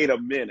 wait a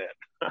minute.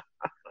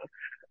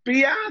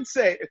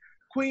 Beyonce,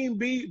 Queen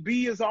B.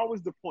 B is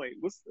always the point.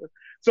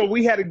 So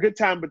we had a good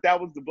time, but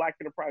that was the Black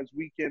Enterprise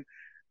Weekend.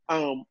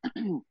 Um,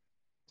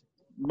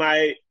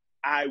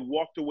 I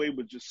walked away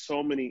with just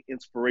so many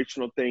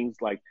inspirational things,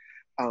 like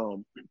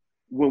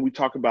when we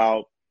talk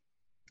about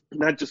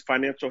not just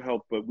financial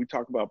help, but we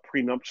talk about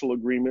prenuptial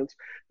agreements,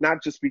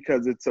 not just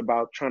because it's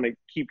about trying to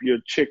keep your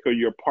chick or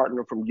your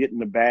partner from getting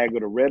the bag or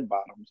the red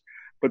bottoms,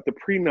 but the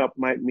prenup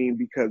might mean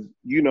because,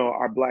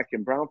 our Black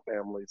and brown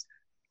families,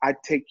 I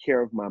take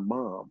care of my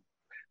mom.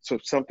 So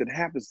if something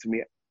happens to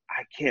me,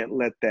 I can't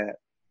let that,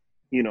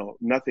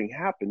 nothing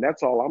happen.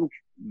 That's all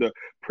the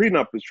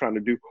prenup is trying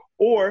to do.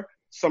 Or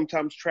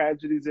sometimes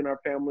tragedies in our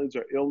families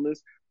or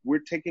illness, we're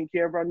taking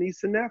care of our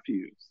niece and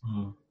nephews.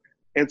 Mm.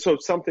 And so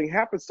if something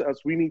happens to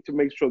us, we need to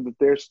make sure that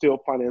they're still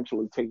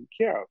financially taken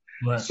care of.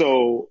 Right.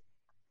 So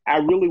I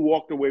really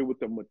walked away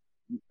with a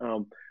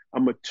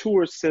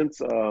mature sense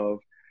of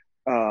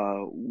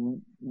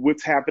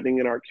what's happening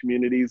in our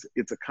communities.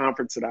 It's a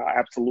conference that I'll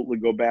absolutely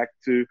go back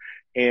to.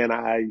 And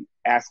I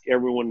ask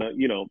everyone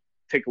to,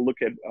 take a look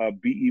at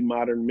BE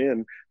Modern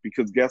Men,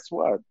 because guess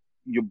what?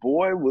 Your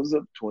boy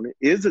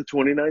is a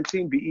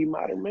 2019 BE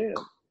Modern Man.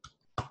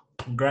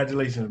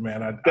 Congratulations,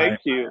 man.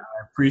 Thank you.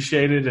 I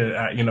appreciate it.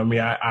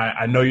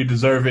 I know you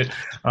deserve it.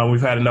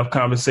 We've had enough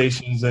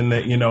conversations and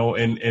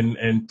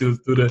and through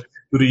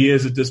the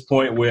years at this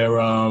point where,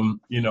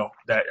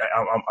 that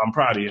I'm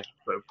proud of you.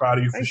 Proud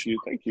of you for sure.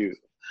 Thank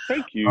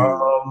you.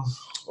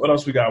 What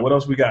else we got?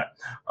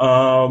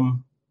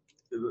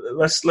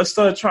 Let's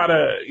try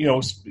to,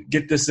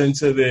 get this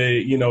into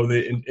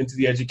into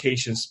the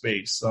education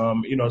space.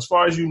 As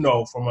far as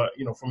from a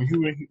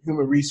human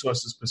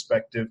resources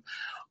perspective,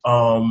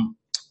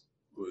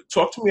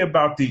 talk to me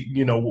about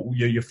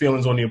your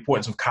feelings on the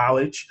importance of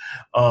college,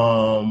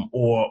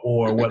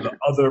 or whether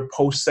other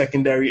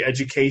post-secondary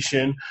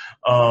education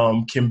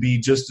can be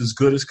just as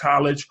good as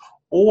college,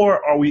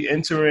 or are we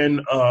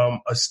entering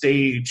a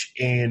stage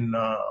in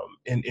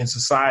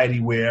society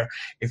where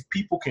if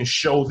people can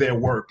show their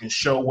work and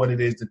show what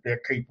it is that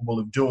they're capable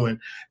of doing,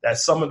 that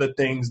some of the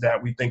things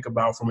that we think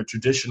about from a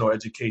traditional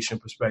education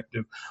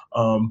perspective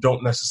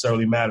don't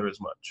necessarily matter as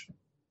much?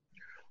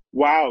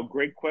 Wow,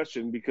 great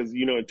question, because,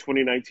 in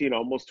 2019,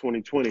 almost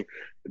 2020,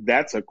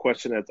 that's a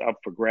question that's up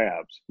for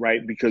grabs, right?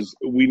 Because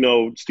we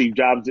know Steve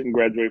Jobs didn't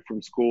graduate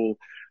from school.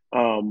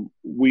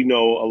 We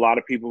know a lot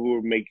of people who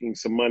are making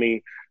some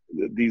money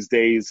these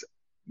days,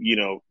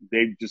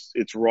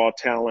 it's raw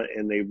talent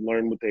and they've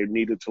learned what they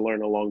needed to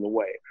learn along the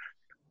way.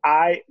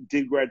 I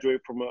did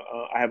graduate from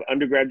I have an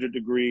undergraduate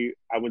degree.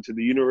 I went to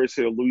the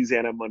University of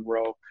Louisiana,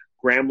 Monroe.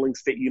 Grambling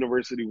State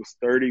University was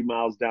 30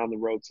 miles down the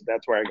road. So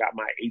that's where I got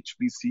my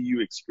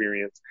HBCU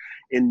experience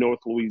in North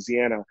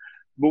Louisiana.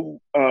 But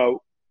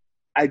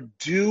I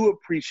do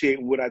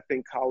appreciate what I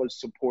think college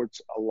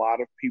supports a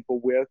lot of people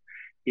with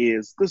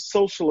is the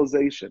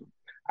socialization.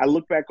 I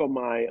look back on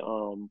my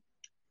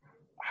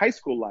high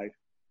school life,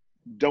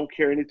 don't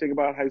care anything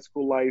about high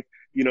school life.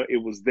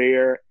 It was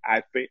there.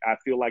 I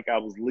feel like I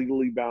was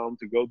legally bound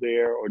to go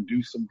there or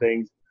do some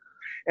things.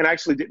 And I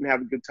actually didn't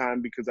have a good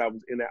time because I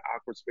was in that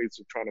awkward space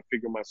of trying to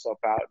figure myself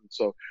out. And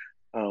so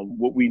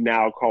what we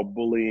now call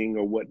bullying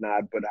or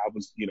whatnot, but I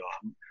was,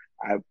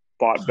 I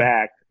fought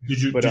back.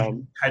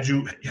 Had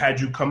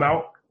you come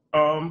out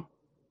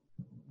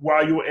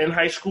while you were in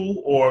high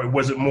school, or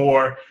was it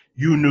more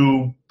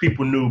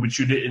people knew, but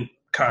you didn't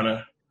kind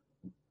of?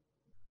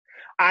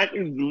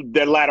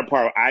 The latter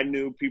part, I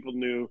knew, people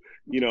knew,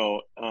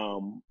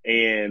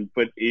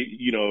 but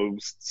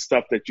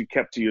stuff that you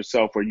kept to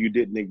yourself or you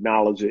didn't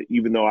acknowledge it,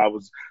 even though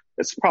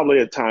it's probably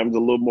at times a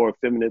little more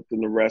effeminate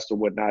than the rest or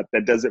whatnot.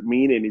 That doesn't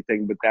mean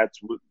anything, but that's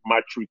what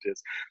my truth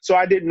is. So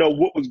I didn't know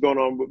what was going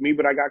on with me,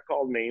 but I got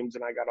called names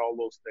and I got all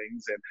those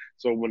things. And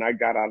so when I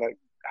got out of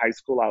high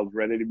school, I was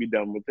ready to be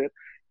done with it.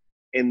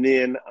 And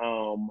then,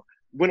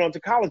 went on to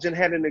college and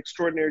had an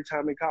extraordinary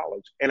time in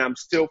college. And I'm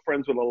still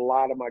friends with a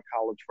lot of my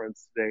college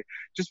friends today,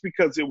 just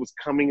because it was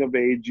coming of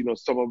age.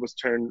 Some of us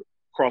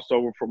crossed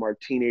over from our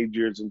teenage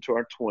years into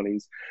our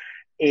 20s.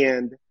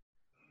 And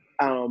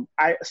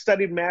I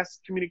studied mass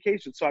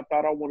communication, so I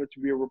thought I wanted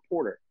to be a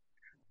reporter.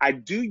 I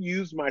do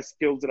use my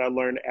skills that I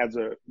learned as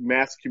a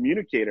mass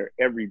communicator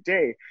every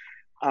day.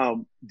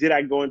 Did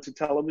I go into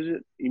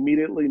television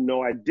immediately?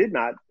 No, I did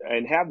not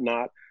and have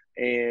not.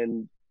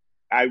 And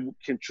I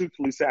can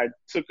truthfully say I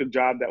took a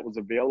job that was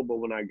available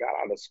when I got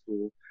out of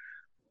school.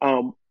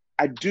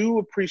 I do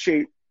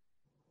appreciate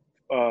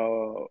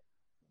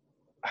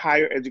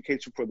higher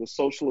education for the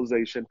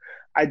socialization.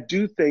 I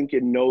do think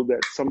and know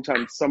that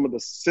sometimes some of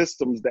the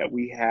systems that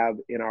we have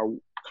in our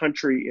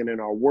country and in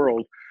our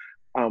world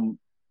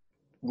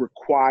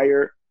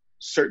require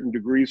certain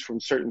degrees from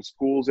certain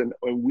schools. And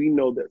we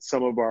know that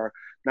some of our,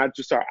 not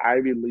just our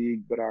Ivy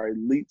League, but our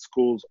elite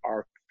schools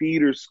are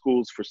feeder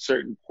schools for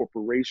certain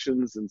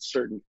corporations and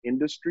certain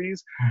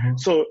industries. Mm-hmm.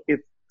 So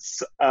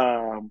it's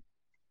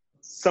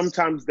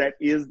sometimes that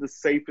is the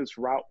safest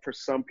route for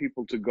some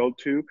people to go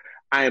to.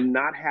 I am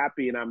not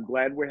happy, and I'm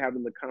glad we're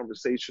having the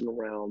conversation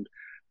around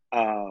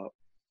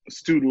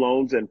student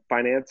loans and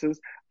finances.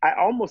 I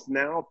almost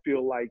now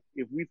feel like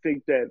if we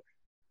think that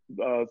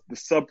the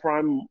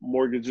subprime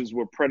mortgages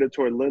were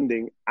predatory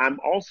lending, I'm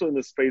also in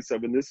the space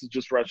of, and this is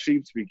just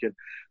Rashid speaking,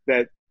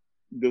 that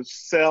the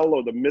sell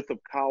or the myth of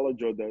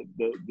college or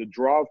the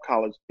draw of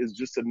college is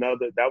just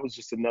that was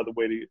just another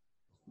way to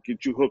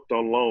get you hooked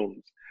on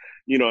loans.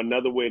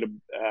 Another way to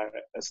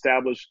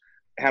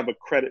have a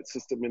credit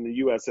system in the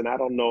U.S. And I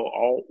don't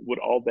know what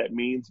all that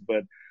means,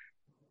 but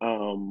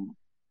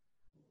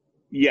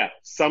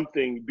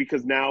something,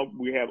 because now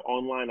we have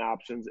online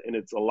options and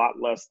it's a lot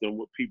less than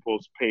what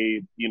people's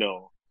paid,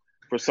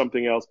 for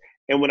something else.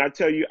 And when I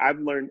tell you, I've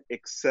learned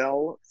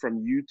Excel from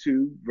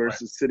YouTube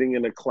versus sitting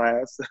in a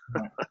class.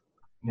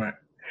 Right.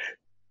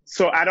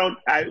 So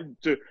I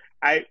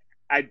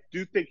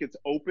do think it's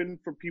open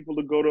for people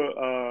to go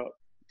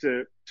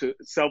to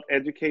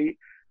self-educate.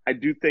 I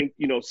do think,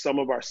 some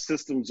of our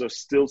systems are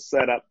still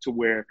set up to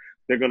where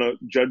they're going to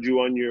judge you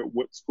on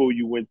what school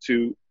you went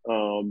to.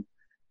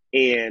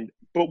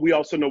 But we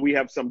also know we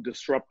have some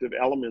disruptive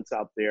elements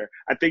out there.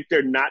 I think there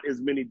are not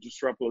as many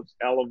disruptive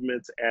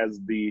elements as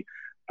the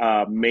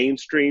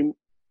mainstream.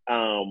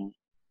 But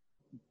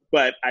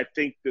I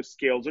think the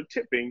scales are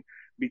tipping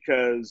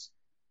because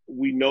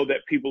we know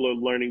that people are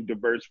learning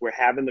diverse. We're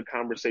having the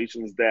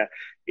conversations that,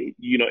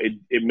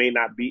 it may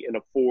not be in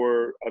a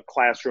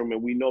classroom.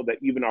 And we know that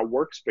even our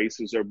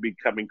workspaces are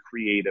becoming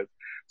creative.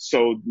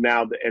 So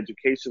now the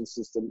education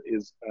system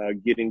is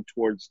getting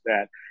towards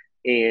that.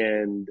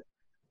 And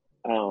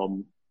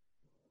and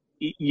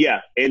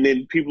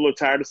then people are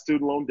tired of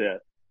student loan debt.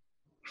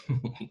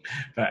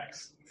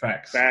 Facts.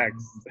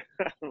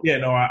 Yeah,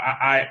 no,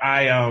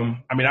 I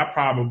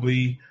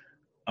probably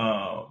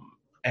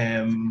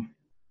am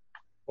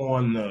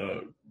on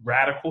the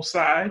radical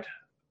side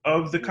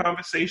of the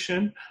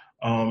conversation,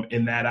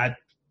 in that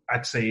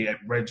I'd say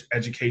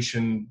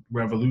education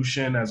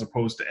revolution as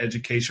opposed to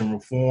education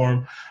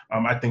reform.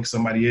 I think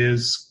somebody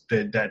is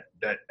that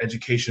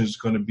education is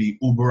going to be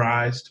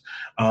Uberized.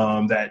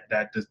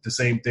 That the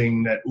same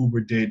thing that Uber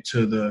did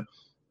to the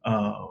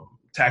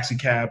taxi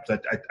cabs.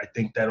 I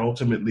think that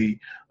ultimately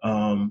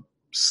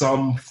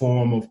some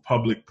form of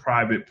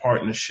public-private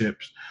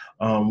partnerships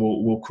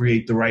will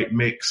create the right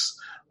mix,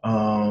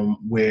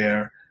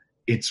 where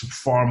it's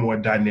far more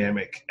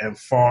dynamic and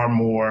far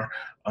more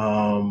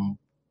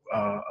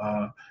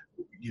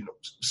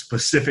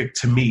specific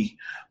to me.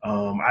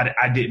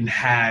 I didn't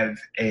have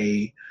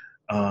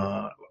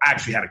I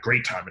actually had a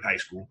great time in high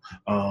school.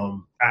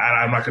 I'm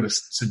not going to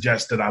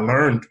suggest that I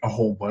learned a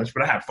whole bunch,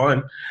 but I had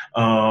fun.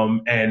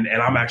 And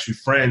I'm actually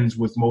friends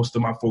with most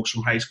of my folks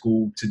from high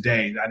school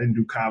today. I didn't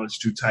do college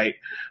too tight.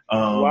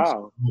 Wow.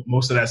 So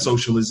most of that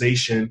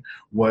socialization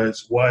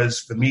was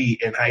for me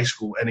in high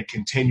school, and it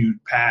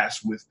continued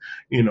past with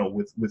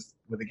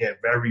again,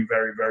 very,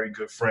 very, very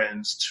good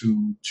friends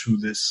to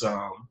this,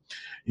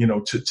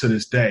 to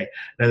this day.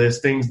 Now there's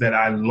things that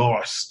I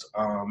lost,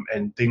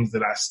 and things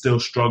that I still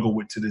struggle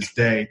with to this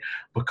day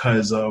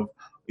because of,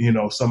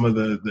 some of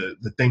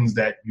the things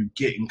that you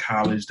get in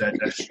college, that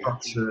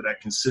structure, that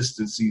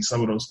consistency,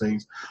 some of those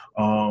things,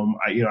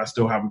 I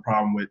still have a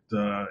problem with,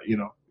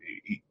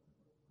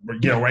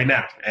 right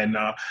now. And,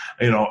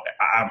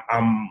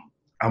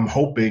 I'm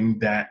hoping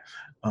that,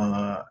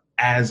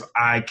 as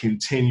I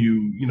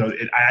continue,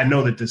 I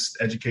know that this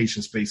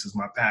education space is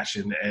my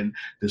passion, and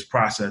this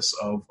process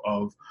of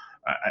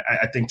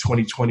I think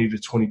 2020 to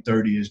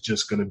 2030 is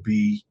just going to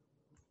be,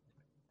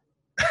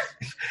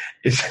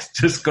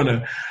 it's going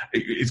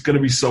to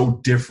be so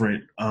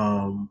different.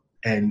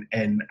 And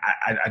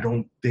I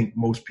don't think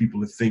most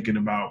people are thinking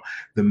about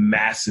the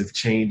massive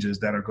changes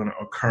that are going to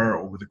occur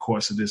over the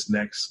course of this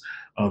next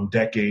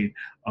decade,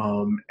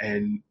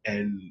 and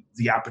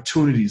the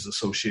opportunities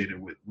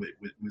associated with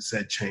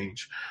said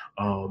change.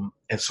 And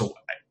so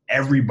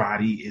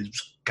everybody is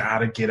got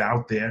to get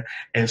out there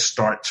and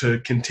start to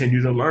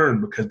continue to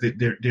learn, because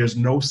there's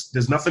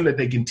nothing that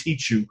they can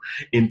teach you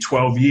in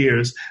 12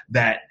 years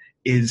that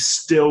is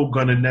still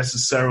going to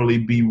necessarily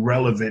be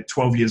relevant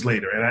 12 years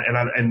later.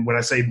 And when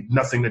I say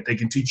nothing that they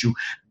can teach you,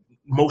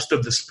 most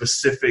of the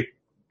specific,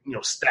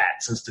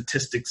 stats and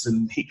statistics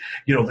and,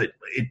 that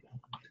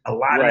a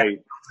lot of that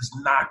is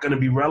not going to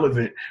be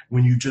relevant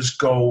when you just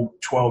go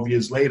 12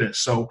 years later.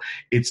 So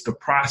it's the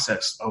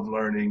process of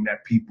learning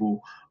that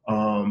people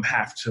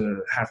have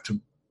to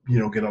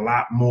get a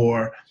lot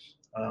more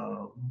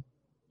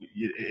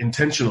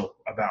intentional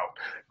about.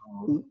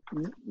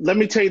 Let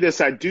me tell you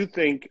this. I do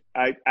think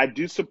I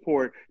do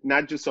support,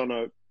 not just on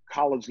a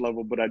college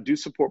level, but I do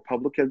support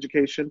public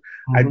education.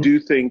 Mm-hmm. I do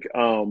think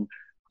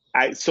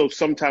so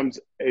sometimes,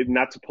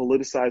 not to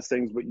politicize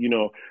things, but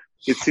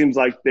it seems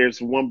like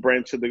there's one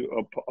branch of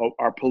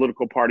our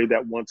political party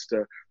that wants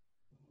to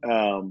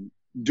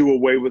do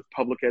away with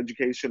public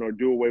education or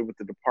do away with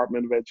the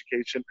Department of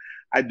Education.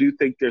 I do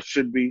think there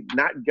should be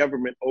not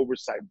government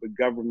oversight, but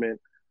government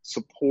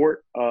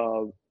support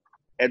of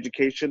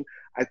education.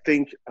 I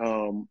think,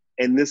 and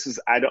this is,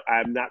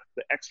 I'm not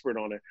the expert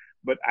on it,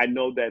 but I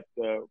know that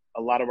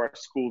a lot of our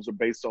schools are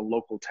based on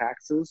local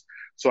taxes.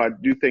 So I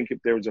do think if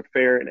there was a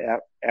fair and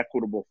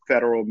equitable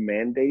federal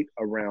mandate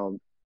around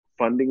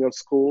funding of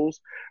schools,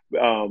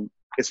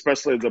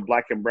 especially as a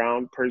Black and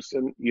brown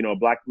person, a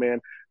Black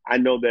man, I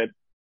know that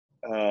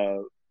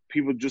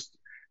people just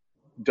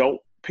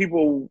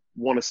people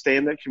want to stay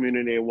in that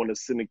community and want to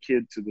send a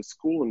kid to the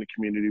school in the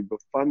community, but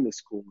fund the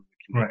school in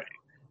the community.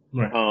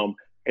 Right.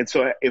 And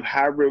so if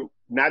however,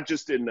 not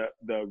just in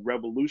the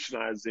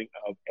revolutionizing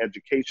of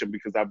education,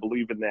 because I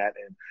believe in that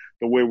and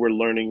the way we're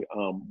learning.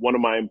 One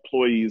of my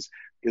employees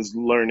is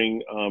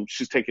learning,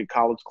 she's taking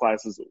college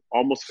classes,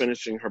 almost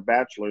finishing her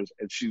bachelor's,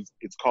 and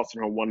it's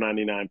costing her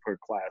 $199 per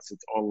class.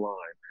 It's online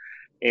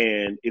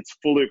and it's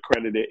fully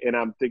accredited. And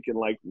I'm thinking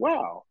like,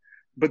 wow.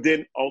 But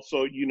then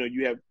also,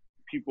 you have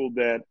people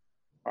that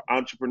are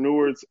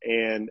entrepreneurs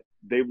and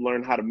they've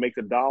learned how to make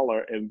a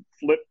dollar and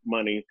flip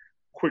money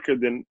quicker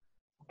than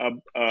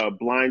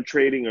blind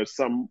trading or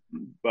some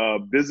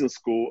business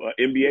school,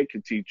 MBA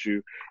could teach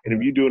you. And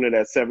if you're doing it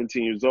at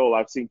 17 years old,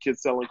 I've seen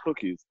kids selling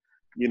cookies,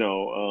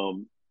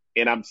 and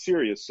I'm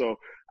serious. So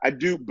I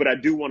do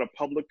want a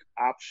public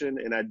option.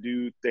 And I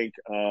do think,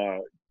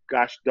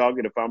 gosh dog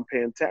it, if I'm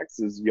paying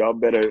taxes, y'all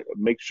better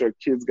make sure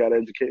kids got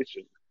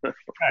education.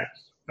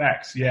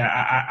 Facts.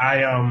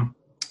 Yeah.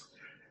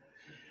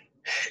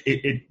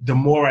 The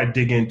more I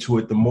dig into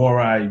it, the more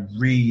I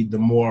read, the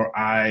more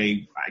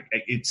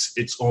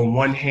it's on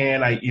one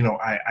hand, I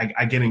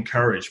get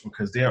encouraged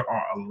because there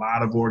are a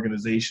lot of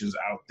organizations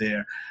out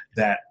there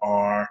that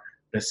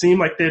seem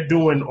like they're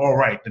doing all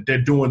right, that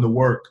they're doing the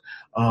work.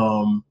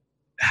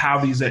 How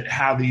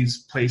these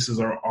places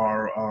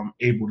are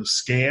able to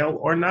scale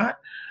or not,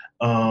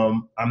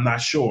 I'm not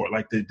sure.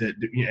 Like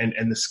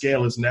and the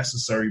scale is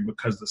necessary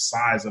because the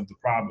size of the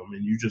problem.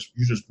 And you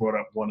just brought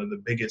up one of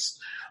the biggest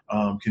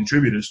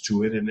contributors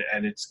to it, and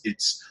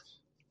it's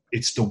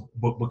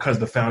because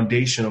the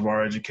foundation of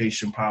our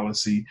education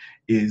policy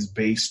is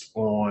based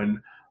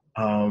on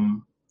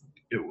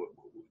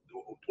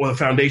the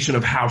foundation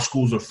of how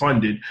schools are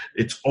funded.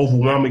 It's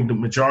overwhelming. The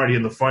majority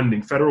of the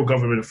funding, federal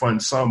government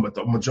funds some, but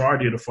the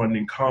majority of the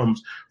funding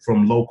comes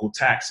from local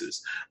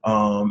taxes.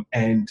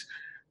 And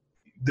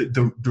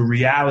the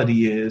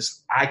reality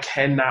is I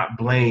cannot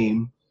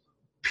blame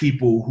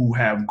people who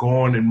have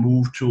gone and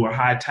moved to a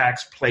high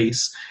tax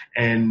place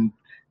and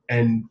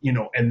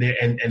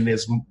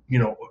there's,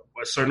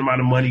 a certain amount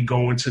of money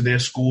going to their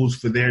schools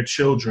for their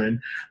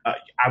children.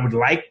 I would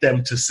like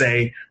them to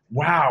say,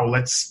 wow,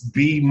 let's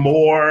be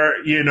more,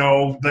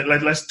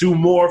 let's do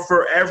more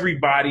for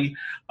everybody.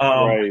 Right.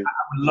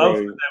 I would love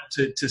for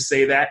them to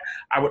say that.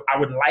 I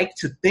would like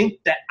to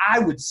think that I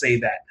would say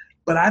that,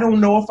 but I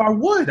don't know if I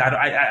would.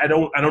 I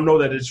don't know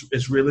that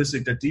it's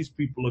realistic that these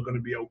people are going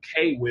to be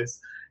okay with,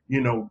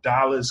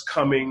 dollars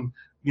coming,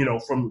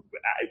 from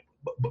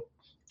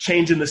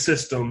changing the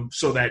system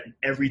so that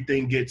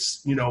everything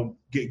gets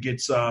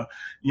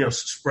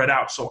spread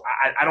out. So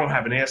I don't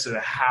have an answer to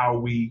how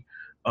we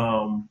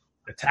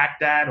attack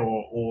that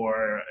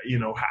or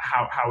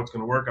how it's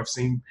going to work. I've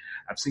seen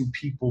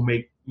people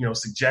make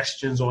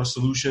suggestions or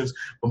solutions,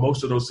 but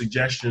most of those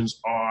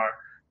suggestions are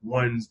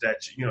ones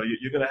that you're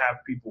going to have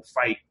people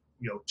fight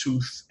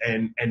tooth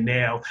and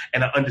nail,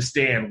 and I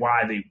understand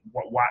why they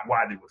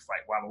would fight.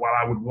 While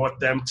I would want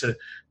them to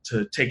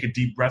take a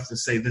deep breath and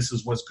say this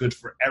is what's good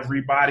for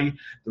everybody,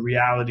 the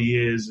reality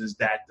is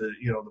that the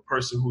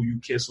person who you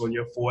kiss on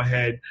your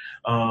forehead,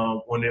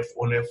 on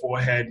their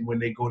forehead when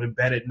they go to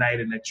bed at night,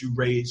 and that you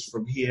raise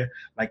from here,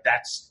 like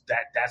that's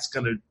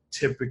gonna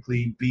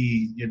typically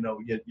be your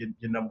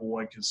number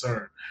one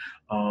concern.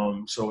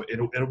 So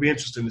it'll be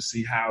interesting to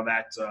see how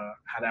that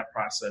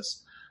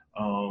process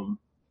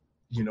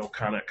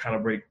kind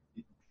of break,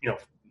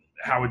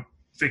 how it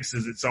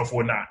fixes itself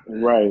or not.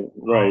 Right.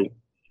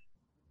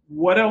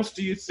 What else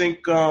do you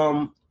think,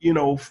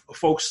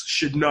 folks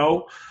should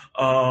know?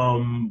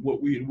 When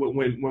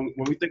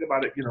we think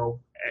about it,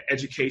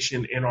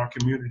 education in our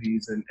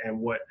communities and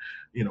what,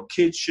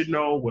 kids should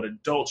know, what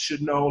adults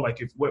should know. Like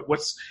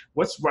what's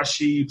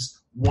Rashid's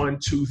 1,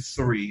 2,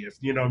 3? If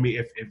you know what I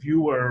mean, if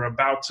you were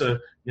about to,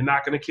 you're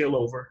not going to kill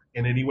over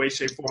in any way,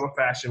 shape, form, or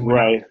fashion.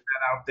 Right. That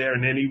out there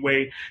in any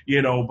way,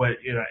 but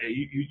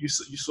you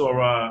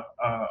saw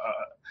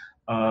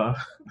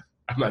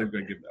I'm not even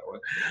going to give that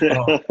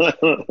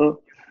one.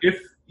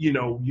 If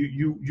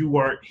you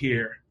weren't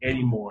here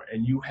anymore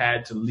and you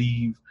had to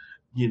leave,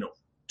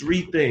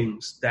 3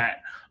 things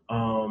that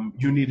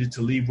you needed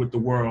to leave with the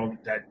world,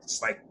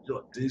 that's like,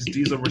 look,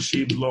 these are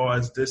Rashid's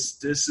laws.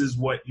 This is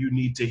what you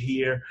need to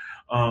hear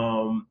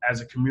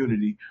as a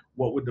community.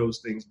 What would those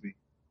things be?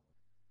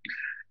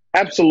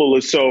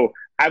 Absolutely. So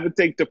I would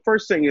think the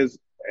first thing is,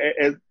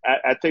 as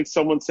I think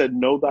someone said,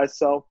 know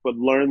thyself, but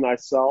learn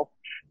thyself.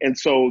 And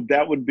so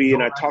that would be,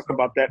 and I talk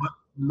about that.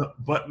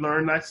 But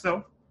learn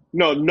thyself?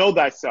 No, know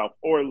thyself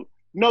or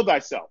know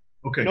thyself.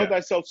 Okay. Know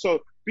thyself.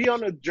 So be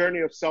on a journey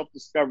of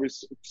self-discovery.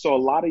 So a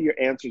lot of your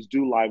answers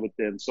do lie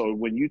within. So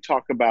when you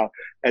talk about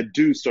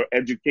educe or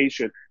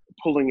education,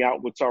 pulling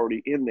out what's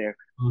already in there,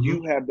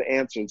 you have the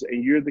answers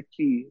and you're the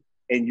key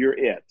and you're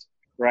it.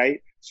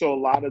 right? So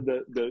a lot of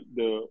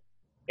the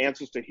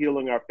answers to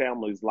healing our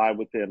families lie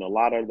within. A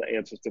lot of the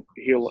answers to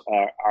heal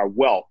our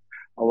wealth,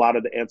 a lot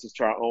of the answers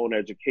to our own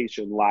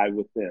education lie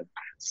within.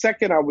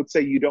 Second, I would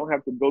say you don't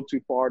have to go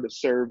too far to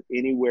serve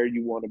anywhere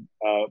you want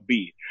to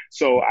be.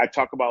 So I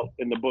talk about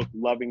in the book,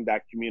 loving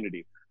that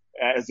community.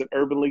 As an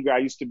urban leaguer, I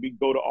used to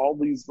go to all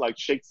these like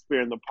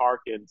Shakespeare in the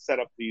Park and set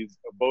up these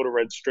voter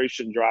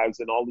registration drives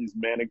in all these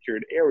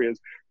manicured areas,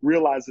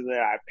 realizing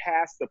that I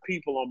passed the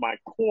people on my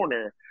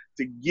corner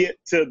to get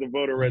to the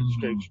voter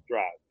registration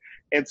drive.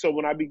 And so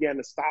when I began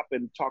to stop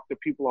and talk to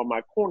people on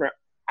my corner,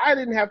 I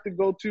didn't have to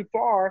go too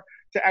far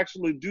to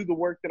actually do the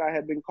work that I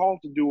had been called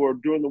to do, or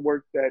doing the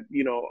work that,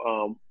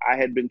 I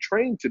had been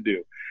trained to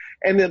do.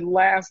 And then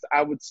last,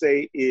 I would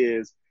say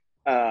is,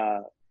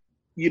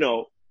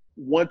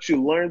 once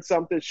you learn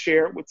something,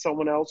 share it with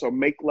someone else, or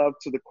make love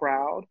to the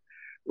crowd,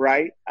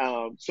 right?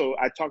 So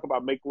I talk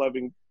about make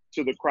loving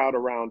to the crowd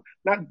around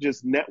not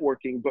just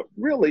networking, but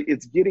really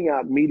it's getting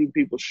out, meeting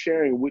people,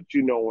 sharing what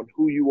you know and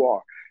who you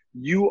are.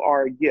 You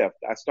are a gift.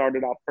 I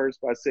started out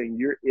first by saying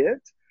you're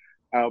it,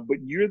 but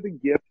you're the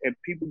gift, and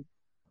people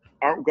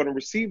aren't going to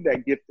receive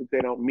that gift if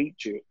they don't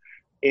meet you.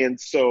 And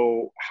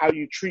so how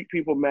you treat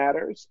people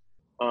matters.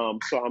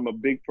 So I'm a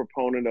big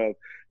proponent of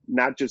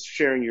not just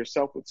sharing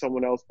yourself with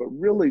someone else, but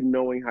really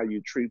knowing how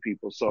you treat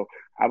people. So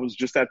I was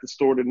just at the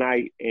store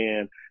tonight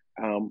and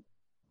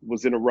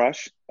was in a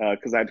rush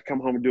because I had to come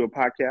home and do a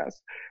podcast.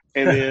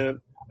 And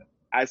then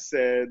I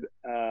said,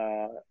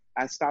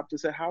 I stopped and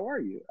said, "How are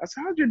you?" I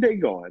said, "How's your day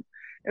going?"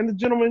 And the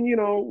gentleman,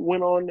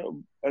 went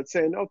on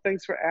saying, "Oh,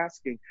 thanks for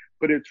asking."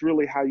 But it's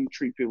really how you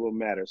treat people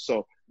matters.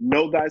 So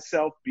know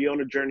thyself, be on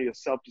a journey of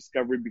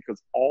self-discovery,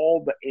 because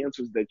all the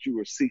answers that you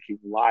are seeking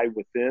lie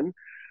within.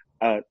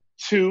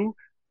 Two,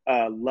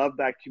 love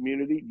that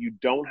community. You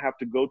don't have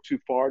to go too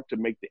far to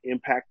make the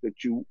impact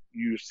that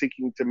you're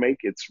seeking to make.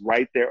 It's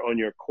right there on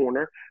your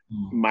corner.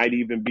 Might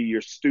even be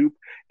your stoop.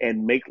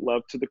 And make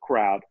love to the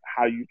crowd.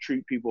 How you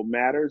treat people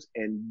matters,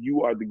 and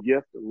you are the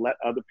gift. Let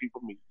other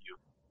people meet you.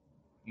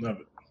 Love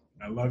it.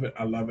 I love it.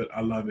 I love it.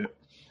 I love it.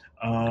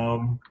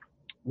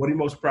 What are you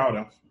most proud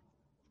of?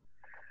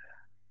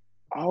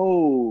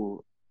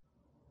 Oh,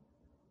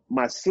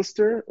 my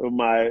sister, or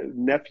my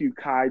nephew,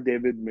 Kai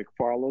David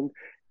McFarland,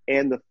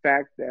 and the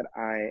fact that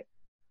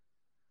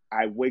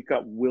I wake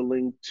up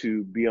willing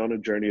to be on a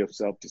journey of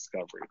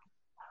self-discovery.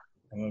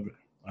 I love it.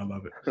 I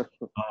love it.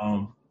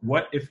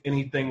 What, if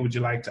anything, would you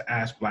like to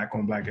ask Black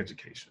on Black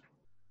education?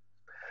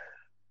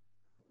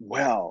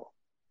 Well,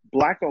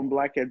 Black on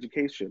Black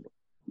education.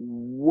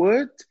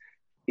 What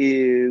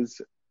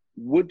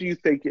do you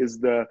think is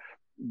the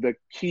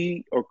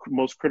key or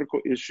most critical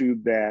issue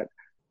that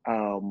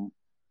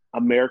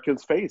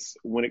Americans face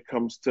when it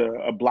comes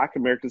to Black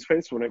Americans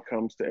face when it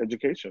comes to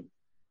education?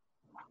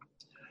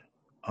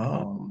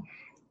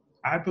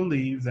 I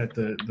believe that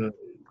the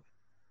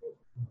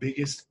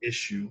biggest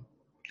issue,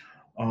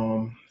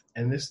 and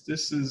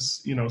this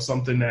is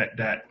something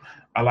that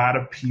a lot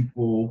of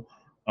people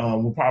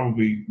will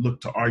probably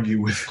look to argue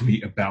with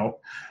me about,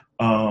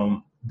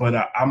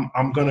 but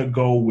I'm gonna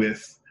go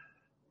with.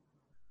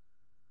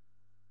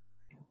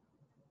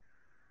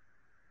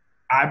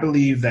 I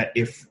believe that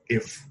if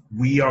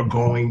we are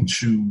going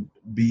to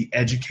be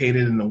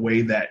educated in the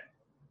way that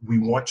we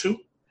want to,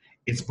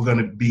 it's going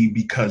to be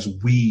because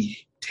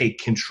we take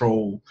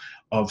control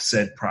of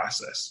said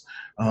process.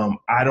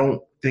 I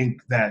don't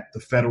think that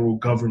the federal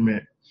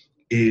government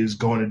is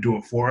going to do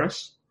it for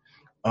us.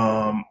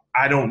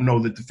 I don't know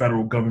that the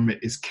federal government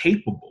is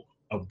capable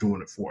of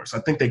doing it for us. I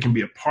think they can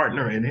be a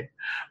partner in it,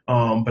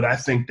 but I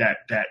think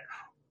that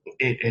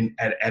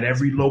at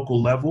every local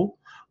level,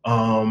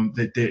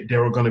 that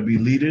there are going to be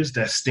leaders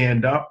that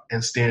stand up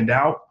and stand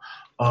out,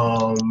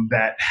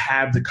 that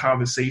have the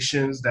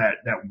conversations that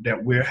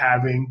we're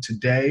having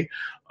today,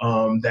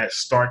 that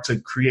start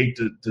to create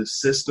the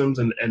systems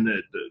and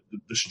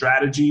the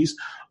strategies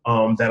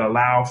that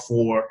allow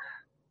for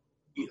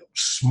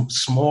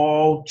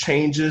small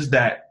changes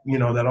that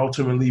that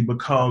ultimately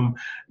become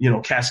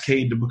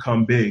cascade to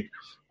become big.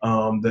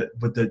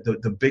 But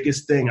the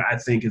biggest thing I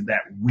think is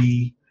that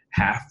we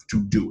have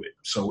to do it.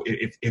 So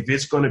if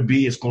it's going to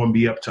be, it's going to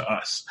be up to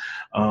us.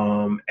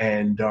 I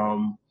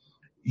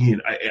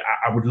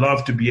would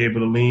love to be able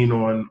to lean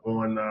on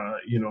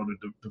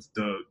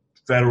the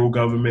federal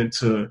government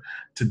to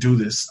do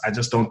this. I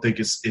just don't think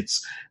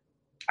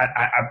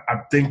I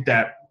think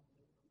that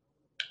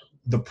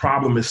the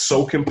problem is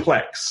so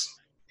complex,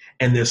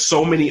 and there's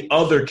so many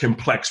other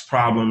complex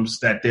problems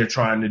that they're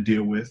trying to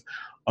deal with,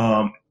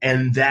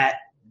 and that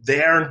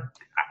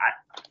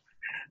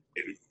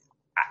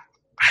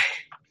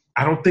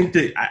I don't think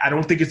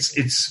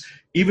it's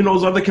even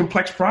those other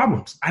complex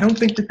problems. I don't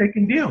think that they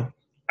can deal.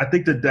 I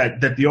think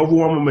that the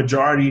overwhelming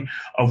majority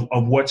of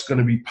what's going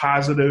to be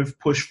positive,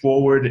 push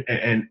forward,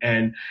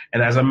 and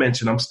as I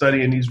mentioned, I'm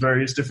studying these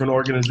various different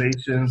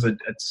organizations.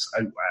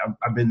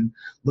 I've been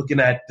looking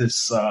at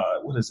this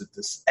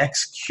this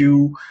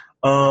XQ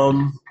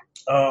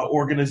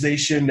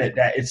organization that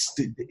it's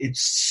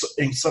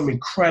in some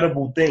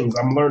incredible things.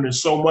 I'm learning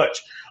so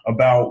much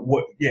about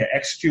what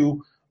XQ.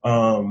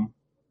 I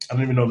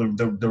don't even know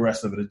the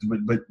rest of it,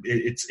 but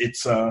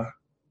it's I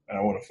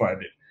want to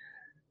find it.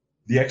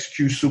 The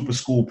XQ Super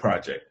School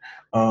Project.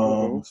 A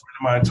friend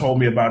of mine told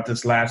me about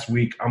this last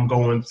week. I'm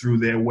going through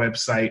their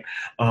website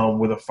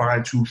with a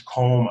fine-tooth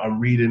comb. I'm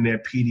reading their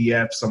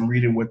PDFs. I'm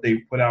reading what they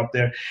put out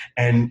there,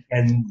 and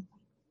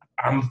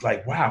I'm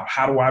like, wow,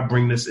 how do I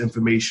bring this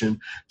information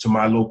to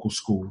my local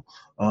school?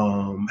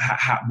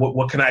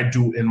 What can I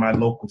do in my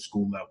local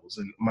school levels?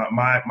 And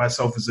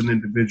myself as an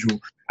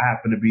individual, I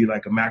happen to be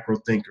like a macro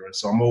thinker. And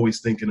so I'm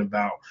always thinking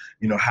about,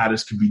 how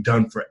this can be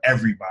done for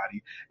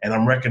everybody. And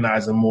I'm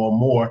recognizing more and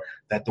more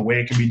that the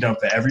way it can be done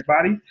for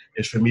everybody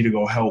is for me to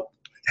go help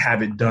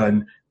have it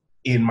done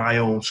in my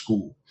own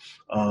school.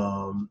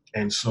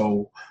 And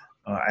so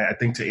I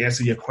think to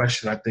answer your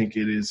question, I think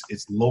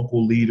it's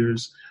local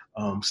leaders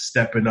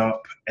stepping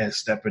up and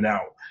stepping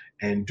out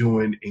and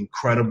doing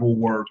incredible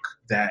work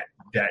that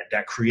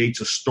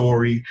creates a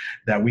story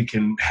that we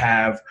can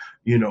have,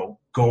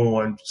 go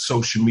on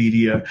social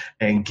media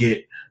and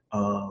get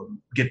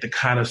the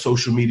kind of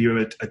social media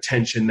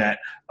attention that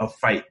a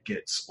fight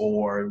gets,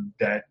 or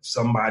that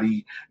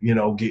somebody,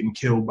 getting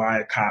killed by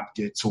a cop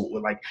gets, or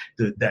like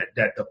that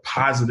the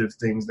positive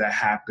things that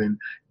happen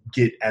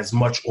get as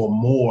much or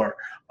more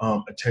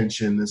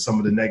attention than some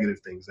of the negative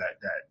things that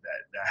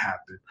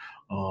happen.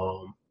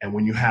 And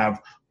when you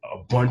have a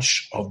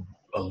bunch of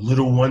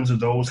little ones of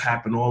those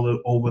happen all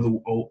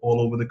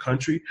over the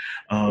country,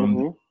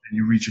 and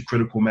you reach a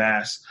critical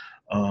mass,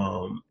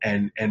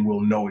 and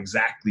we'll know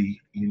exactly,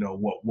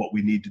 what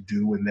we need to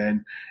do. And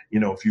then,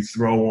 if you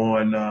throw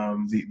on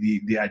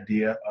the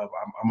idea of,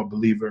 I'm a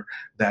believer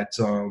that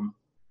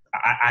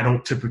I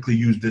don't typically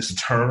use this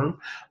term.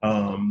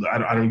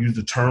 I don't use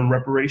the term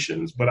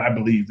reparations, but I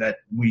believe that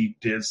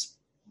there's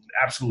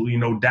absolutely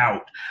no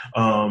doubt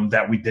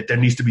that there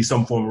needs to be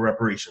some form of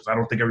reparations. I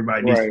don't think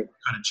everybody needs to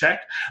cut a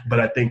check, but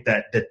I think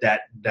that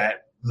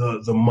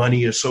the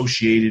money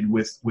associated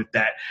with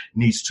that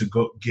needs to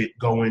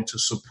go into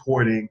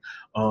supporting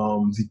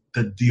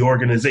the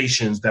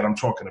organizations that I'm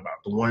talking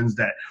about, the ones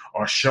that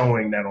are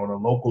showing that on a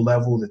local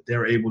level that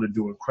they're able to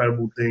do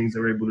incredible things,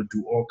 they're able to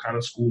do all kind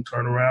of school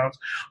turnarounds,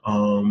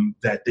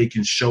 that they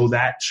can show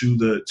that to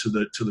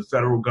the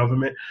federal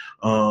government,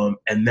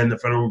 and then the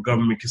federal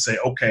government can say,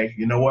 okay,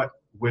 you know what,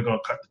 we're going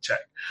to cut the check,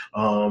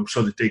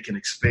 so that they can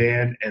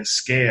expand and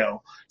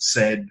scale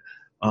said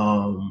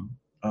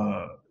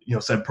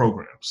said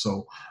program.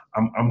 So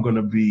I'm going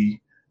to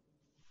be,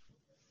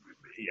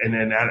 and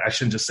then I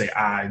shouldn't just say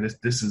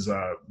this is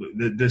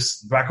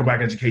this Black on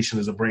Black education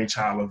is a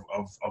brainchild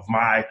of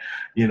my,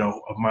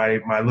 of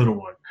my little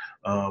one,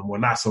 well,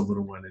 not so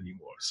little one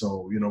anymore.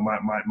 So,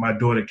 my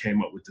daughter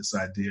came up with this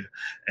idea,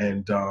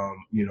 and,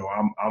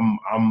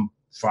 I'm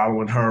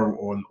following her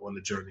on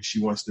the journey. She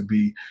wants to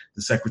be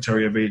the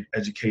Secretary of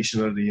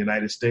Education of the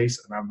United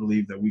States, and I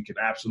believe that we can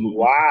absolutely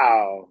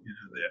get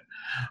her there.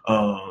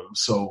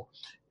 So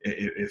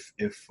if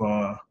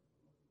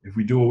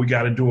we do what we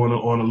got to do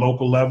on a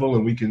local level,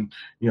 and we can,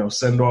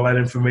 send all that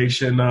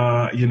information,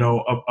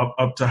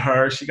 up to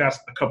her. She got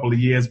a couple of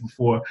years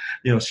before,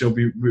 she'll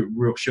be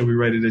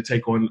ready to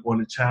take on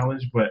the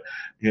challenge. But,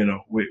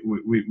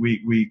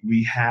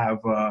 we have,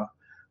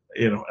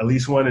 at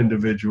least one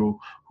individual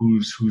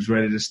who's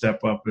ready to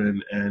step up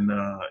and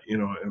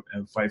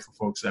fight for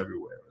folks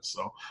everywhere.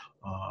 So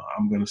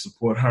I'm going to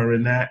support her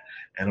in that,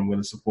 and I'm going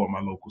to support my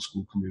local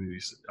school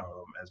communities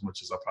as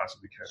much as I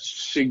possibly can.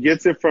 She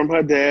gets it from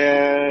her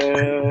dad.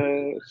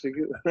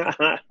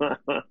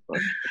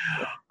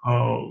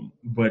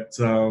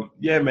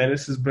 Yeah, man,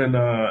 this has been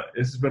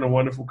a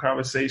wonderful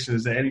conversation.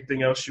 Is there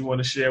anything else you want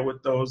to share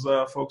with those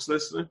folks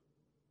listening?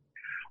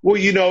 Well,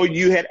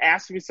 you had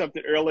asked me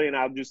something earlier, and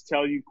I'll just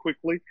tell you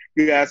quickly.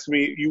 You asked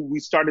me,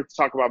 we started to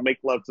talk about Make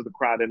Love to the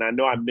Crowd, and I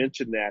know I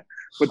mentioned that,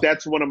 but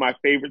that's one of my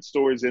favorite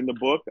stories in the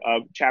book.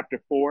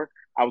 Chapter 4,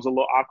 I was a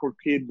little awkward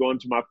kid going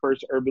to my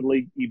first Urban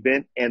League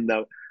event, and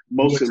the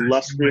most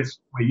illustrious.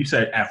 Wait, you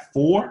said at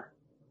 4?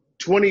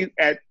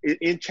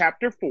 In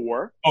chapter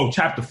 4. Oh,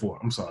 chapter 4.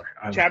 I'm sorry.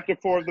 Chapter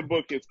 4 of the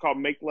book is called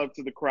Make Love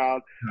to the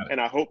Crowd,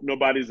 and I hope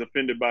nobody's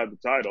offended by the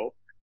title.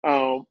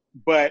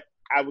 But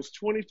I was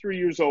 23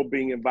 years old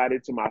being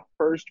invited to my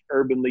first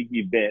Urban League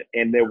event,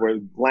 and there were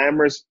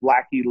glamorous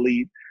Black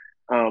elite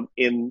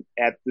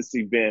at this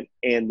event.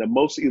 And the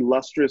most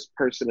illustrious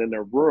person in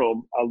the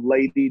room, a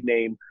lady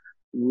named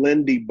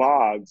Lindy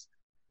Boggs.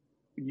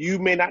 You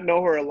may not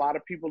know her. A lot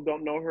of people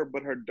don't know her,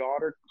 but her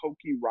daughter,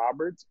 Cokie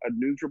Roberts, a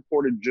news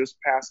reporter, just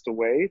passed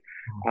away.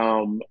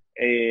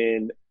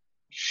 And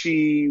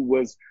she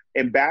was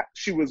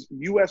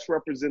U.S.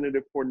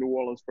 representative for New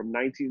Orleans from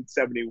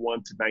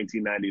 1971 to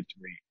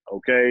 1993.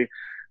 Okay.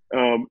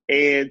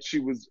 And she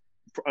was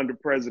under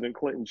President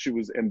Clinton. She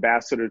was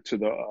ambassador to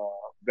the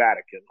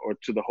Vatican, or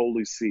to the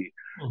Holy See.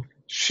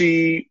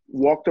 She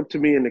walked up to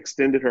me and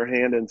extended her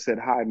hand and said,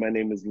 "Hi, my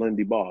name is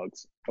Lindy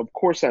Boggs." Of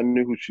course, I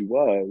knew who she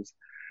was.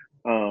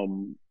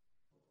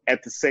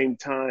 At the same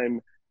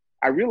time,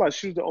 I realized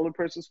she was the only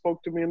person who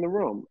spoke to me in the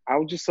room. I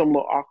was just some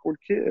little awkward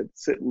kid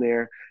sitting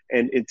there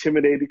and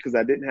intimidated because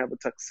I didn't have a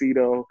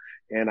tuxedo,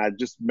 and I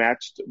just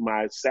matched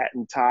my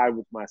satin tie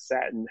with my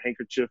satin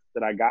handkerchief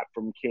that I got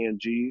from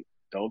K&G.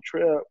 Don't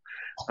trip.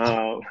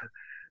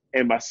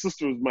 And my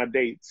sister was my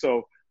date.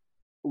 So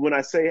when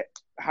I say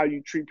how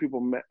you treat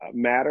people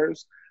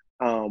matters,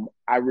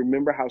 I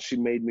remember how she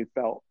made me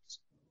feel.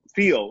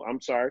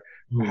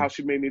 How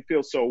she made me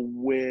feel. So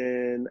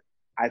when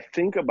I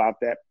think about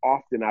that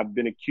often, I've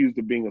been accused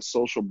of being a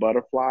social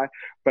butterfly,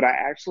 but I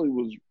actually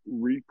was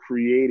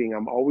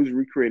I'm always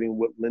recreating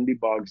what Lindy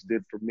Boggs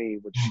did for me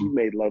when she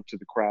made love to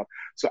the crowd.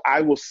 So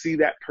I will see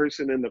that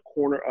person in the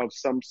corner of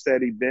some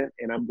said event,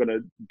 and I'm going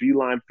to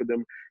beeline for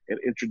them and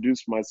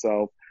introduce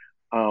myself.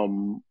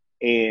 And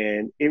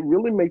it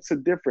really makes a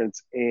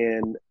difference.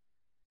 And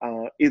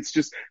it's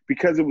just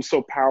because it was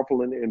so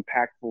powerful and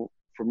impactful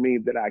for me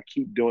that I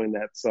keep doing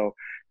that. So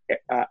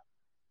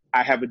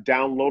I have it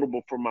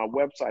downloadable from my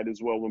website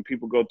as well. When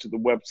people go to the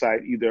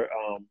website, either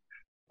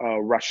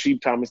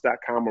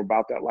RashidThomas.com or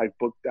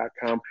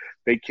AboutThatLifeBook.com,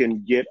 they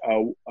can get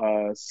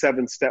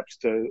 7 steps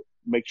to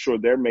make sure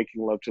they're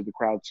making love to the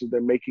crowd, so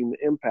they're making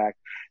the impact.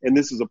 And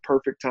this is a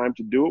perfect time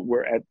to do it.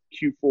 We're at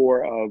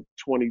Q4 of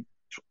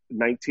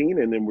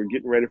 2019, and then we're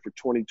getting ready for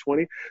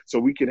 2020, so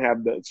we can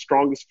have the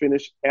strongest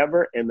finish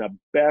ever and the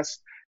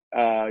best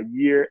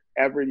year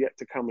ever yet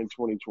to come in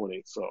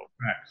 2020. So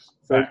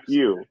thank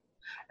you.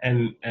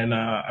 And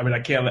I mean,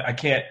 I can't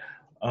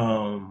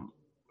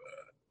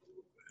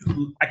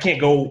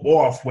go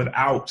off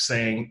without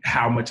saying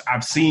how much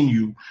I've seen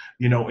you,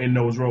 in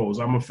those roles.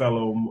 I'm a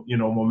fellow,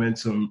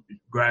 Momentum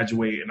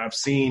graduate, and I've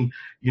seen,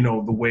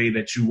 the way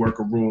that you work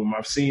a room.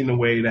 I've seen the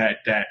way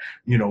that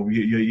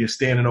you're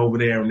standing over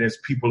there and there's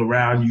people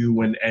around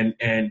you, and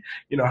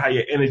how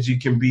your energy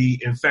can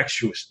be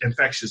infectious and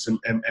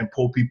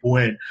pull people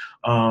in.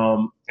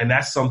 And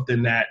that's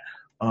something that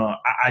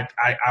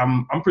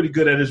I'm pretty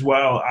good at as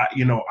well.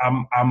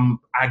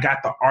 I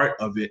got the art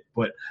of it,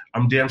 but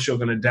I'm damn sure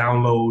going to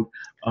download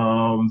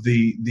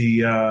the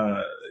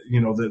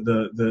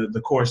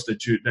course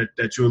that you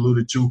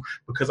alluded to,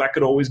 because I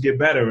could always get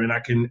better, and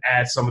I can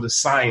add some of the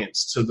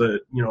science to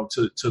the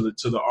to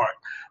the art.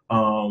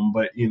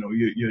 But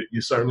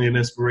you're certainly an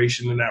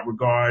inspiration in that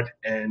regard,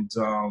 and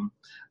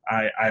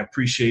I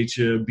appreciate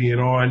you being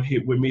on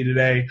here with me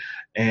today.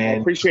 And I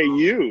appreciate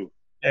you.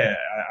 Yeah,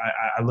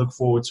 I look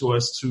forward to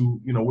us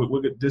to,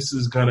 this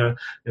is gonna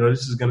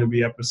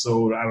be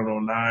episode,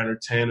 9 or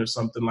 10 or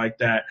something like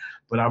that.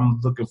 But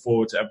I'm looking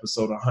forward to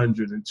episode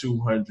 100 and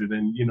 200,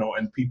 and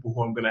and people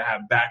who I'm gonna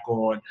have back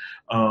on,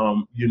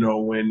 when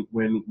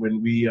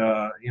we when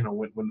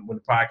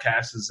the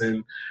podcast is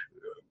in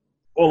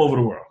all over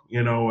the world,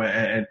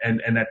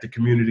 and that the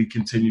community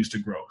continues to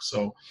grow.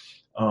 So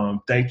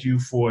thank you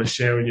for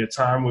sharing your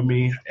time with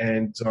me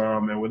and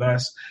with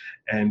us.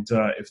 And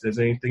if there's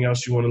anything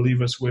else you want to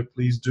leave us with,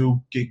 please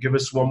do give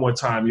us one more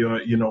time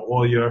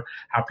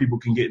how people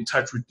can get in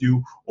touch with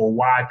you, or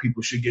why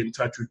people should get in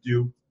touch with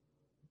you.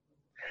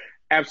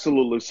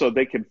 Absolutely. So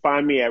they can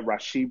find me at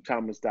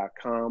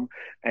RashidThomas.com,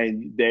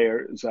 and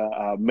there's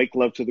a Make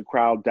Love to the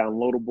Crowd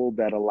downloadable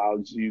that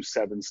allows you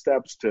 7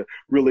 steps to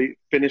really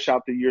finish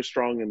out the year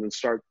strong and then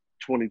start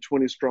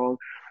 2020 strong.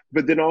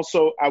 But then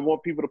also, I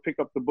want people to pick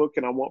up the book,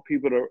 and I want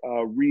people to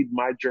read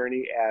my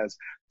journey as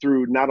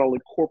through not only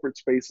corporate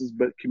spaces,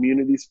 but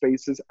community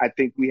spaces. I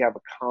think we have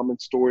a common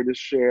story to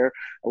share.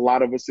 A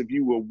lot of us, if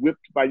you were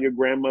whipped by your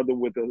grandmother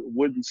with a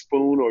wooden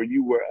spoon, or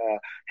you were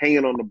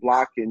hanging on the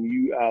block and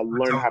you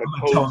learned how to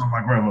code. Telling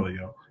my grandmother,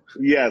 yo.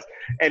 Yes.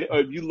 And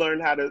if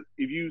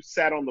you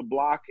sat on the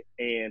block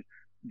and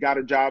got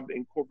a job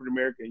in corporate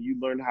America, and you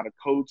learned how to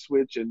code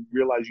switch and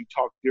realize you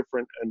talk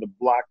different in the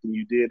block than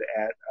you did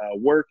at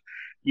work,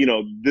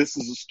 this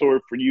is a story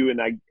for you. And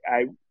I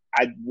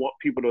want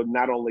people to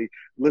not only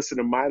listen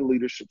to my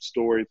leadership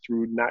story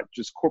through not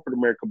just corporate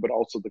America, but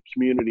also the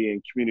community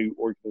and community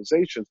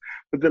organizations,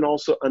 but then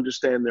also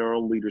understand their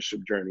own leadership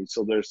journey.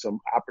 So there's some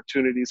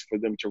opportunities for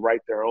them to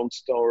write their own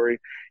story.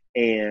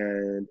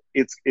 And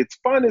it's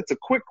fun. It's a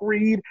quick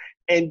read.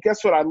 And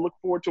guess what? I look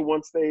forward to,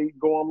 once they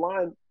go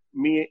online,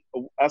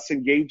 us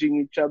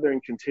engaging each other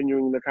and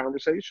continuing the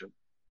conversation.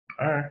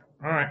 All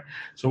right.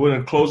 So we're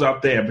going to close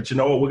out there, but you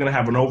know what? We're going to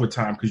have an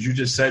overtime, because you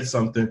just said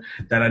something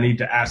that I need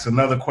to ask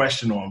another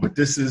question on. But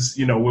this is,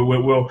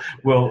 we'll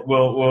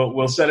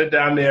set it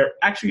down there.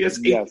 Actually, it's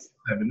 8:07.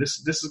 This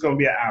is going to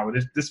be an hour.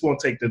 This won't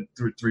take the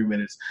 3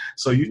 minutes.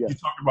 So you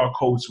talked about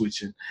code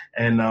switching,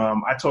 and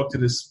I talk to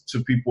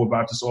people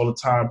about this all the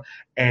time,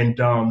 and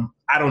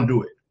I don't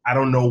do it. I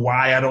don't know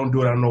why I don't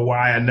do it. I don't know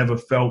why I never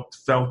felt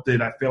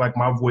it. I feel like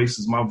my voice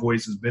is my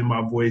voice, has been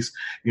my voice,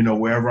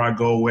 wherever I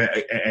go,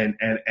 and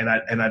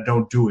I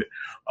don't do it.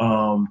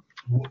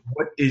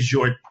 What is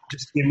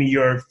just give me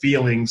your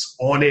feelings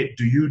on it.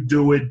 Do you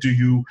do it?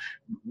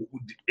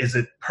 Is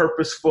it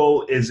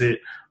purposeful? Is it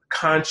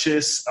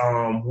conscious?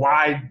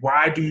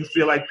 Why do you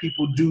feel like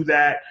people do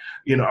that?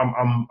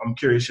 I'm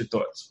curious your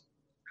thoughts.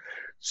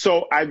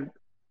 So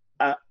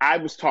I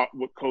was taught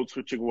what code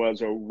switching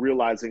was, or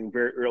realizing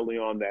very early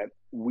on that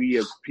we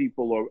as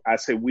people, or I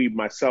say we,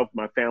 myself,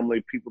 my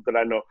family, people that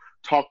I know,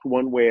 talked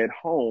one way at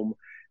home,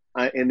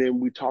 and then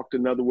we talked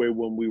another way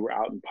when we were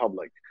out in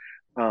public.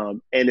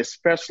 And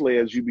especially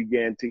as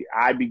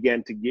I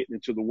began to get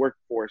into the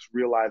workforce,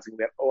 realizing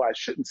that, I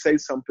shouldn't say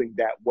something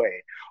that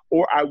way,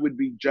 or I would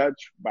be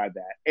judged by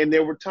that. And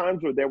there were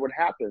times where that would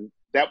happen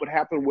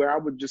where I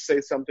would just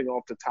say something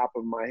off the top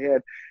of my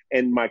head,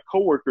 and my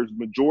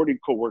majority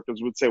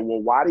coworkers would say,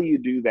 well, why do you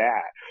do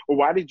that? Or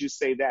why did you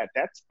say that?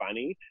 That's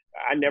funny.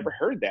 I never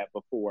heard that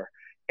before.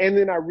 And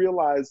then I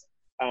realized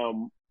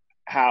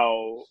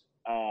how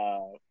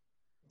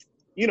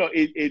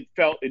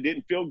it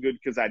didn't feel good,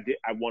 because I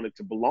wanted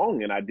to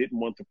belong, and I didn't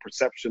want the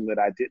perception that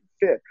I didn't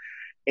fit.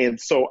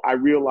 And so I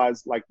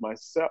realized, like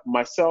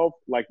myself,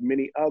 like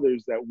many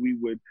others, that we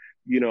would,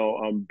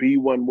 be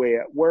one way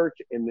at work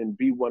and then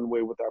be one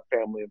way with our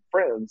family and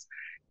friends.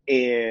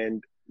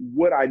 And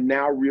what I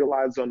now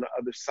realize on the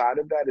other side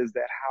of that is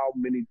that how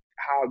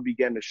I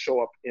began to show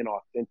up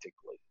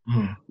inauthentically.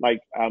 Mm-hmm. Like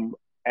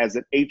as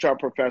an HR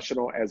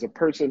professional, as a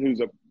person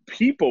who's a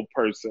people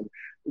person,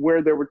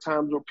 where there were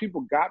times where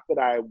people got that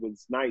I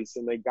was nice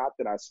and they got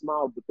that I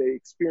smiled, but they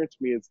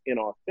experienced me as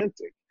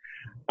inauthentic.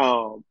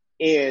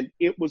 And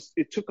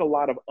it took a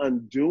lot of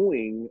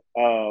undoing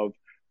of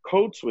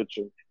code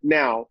switching.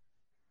 Now,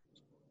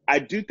 I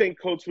do think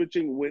code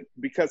switching,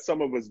 because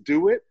some of us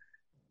do it,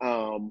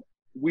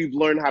 we've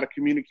learned how to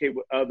communicate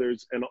with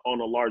others and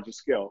on a larger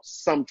scale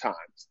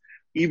sometimes.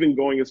 Even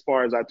going as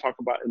far as I talk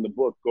about in the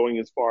book, going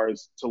as far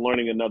as to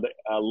learning another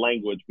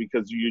language,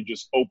 because you're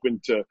just open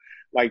to,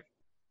 like,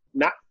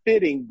 not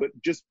fitting, but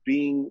just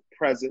being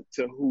present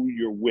to who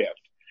you're with.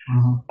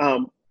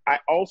 Mm-hmm. I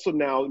also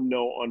now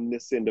know on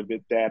this end of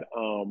it that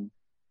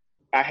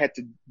I had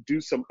to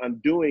do some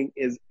undoing,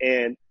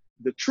 and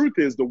the truth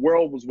is the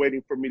world was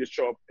waiting for me to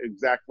show up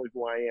exactly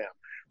who I am.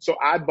 So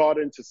I bought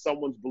into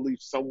someone's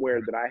belief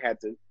somewhere that I had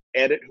to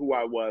edit who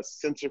I was,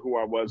 censor who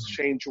I was,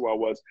 change who I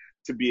was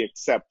to be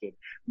accepted.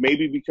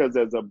 Maybe because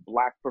as a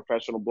Black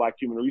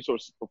human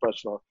resources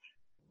professional,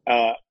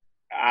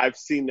 I've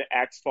seen the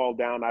axe fall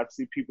down. I've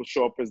seen people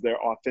show up as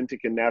their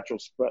authentic and natural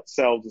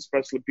selves,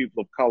 especially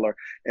people of color,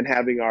 and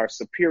having our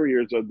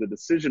superiors or the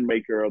decision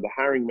maker or the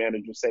hiring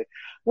manager say,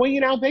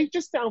 well, they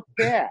just sound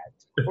bad,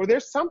 or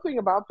there's something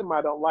about them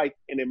I don't like.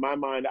 And in my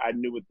mind, I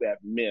knew what that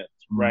meant,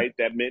 right?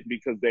 That meant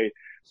because they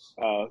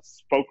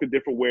spoke a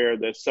different way, or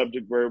their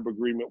subject-verb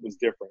agreement was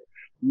different.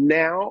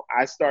 Now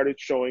I started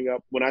showing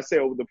up, when I say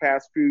over the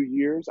past few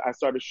years, I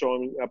started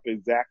showing up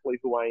exactly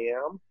who I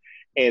am.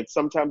 And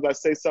sometimes I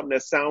say something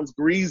that sounds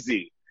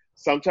greasy.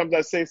 Sometimes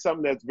I say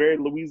something that's very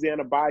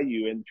Louisiana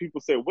Bayou, and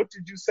people say, what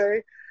did you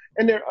say?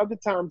 And there are other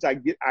times I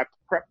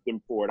prep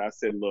them for it. I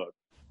said, look,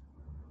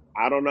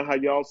 I don't know how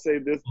y'all say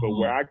this, but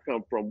where I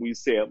come from, we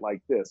say it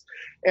like this.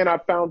 And I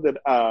found that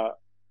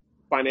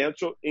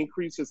financial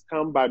increases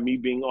come by me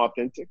being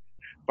authentic.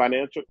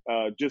 Financial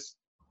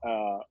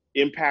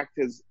impact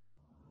has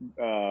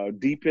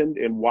deepened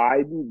and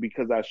widened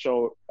because I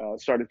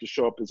started to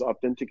show up as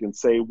authentic and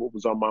say what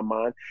was on my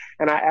mind.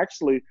 And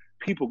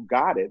people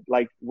got it.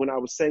 Like when I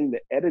was saying the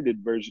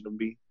edited version of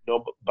me,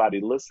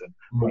 nobody listened.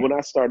 Right. But when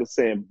I started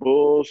saying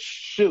bull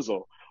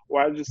shizzle,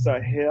 or I just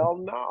said, hell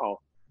no,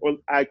 or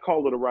I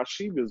called it a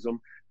Rasheebism,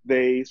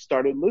 they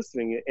started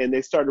listening and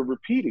they started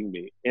repeating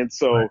me. And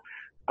so,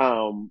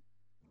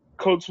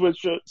 code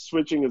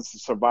switching is a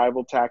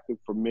survival tactic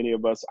for many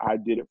of us. I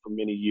did it for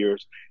many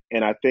years.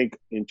 And I think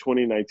in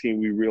 2019,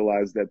 we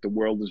realized that the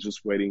world is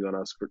just waiting on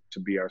us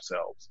to be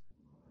ourselves.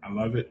 I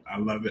love it. I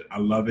love it. I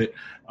love it.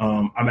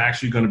 I'm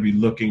actually going to be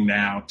looking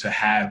now to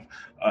have,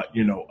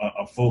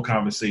 a full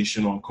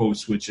conversation on code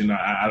switching.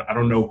 I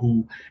don't know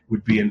who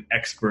would be an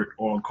expert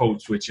on code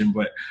switching,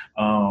 but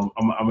I'm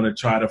going to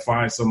try to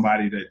find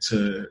somebody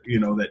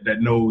that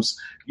knows,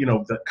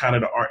 the kind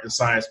of the art and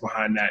science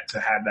behind that, to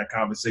have that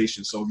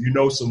conversation. So if you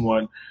know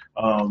someone,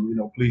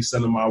 please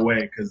send them my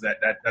way, because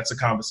that's a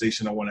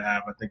conversation I want to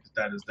have. I think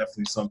that is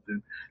definitely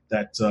something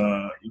that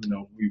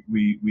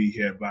we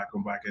here at Black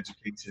on Black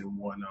Education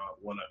want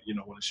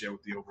to share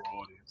with the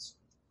overall audience.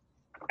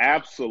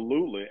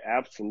 Absolutely.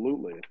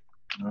 Absolutely.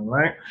 All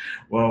right.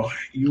 Well,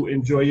 you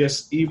enjoy your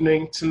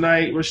evening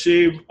tonight,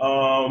 Rasheeb.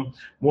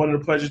 More than a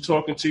pleasure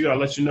talking to you. I'll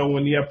let you know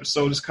when the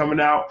episode is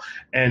coming out,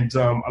 and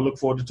I look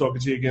forward to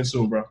talking to you again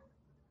soon, bro.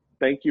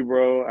 Thank you,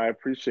 bro. I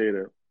appreciate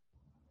it.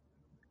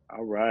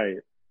 All right.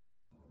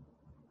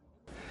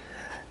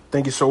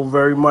 Thank you so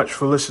very much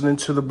for listening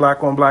to the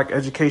Black on Black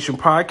Education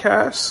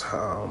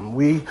Podcast.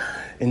 We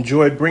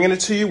enjoyed bringing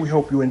it to you. We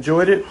hope you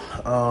enjoyed it.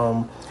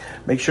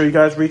 Make sure you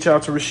guys reach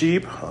out to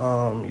Rasheeb.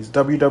 He's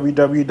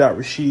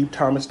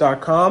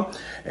www.rasheebthomas.com,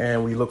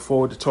 and we look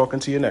forward to talking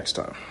to you next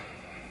time.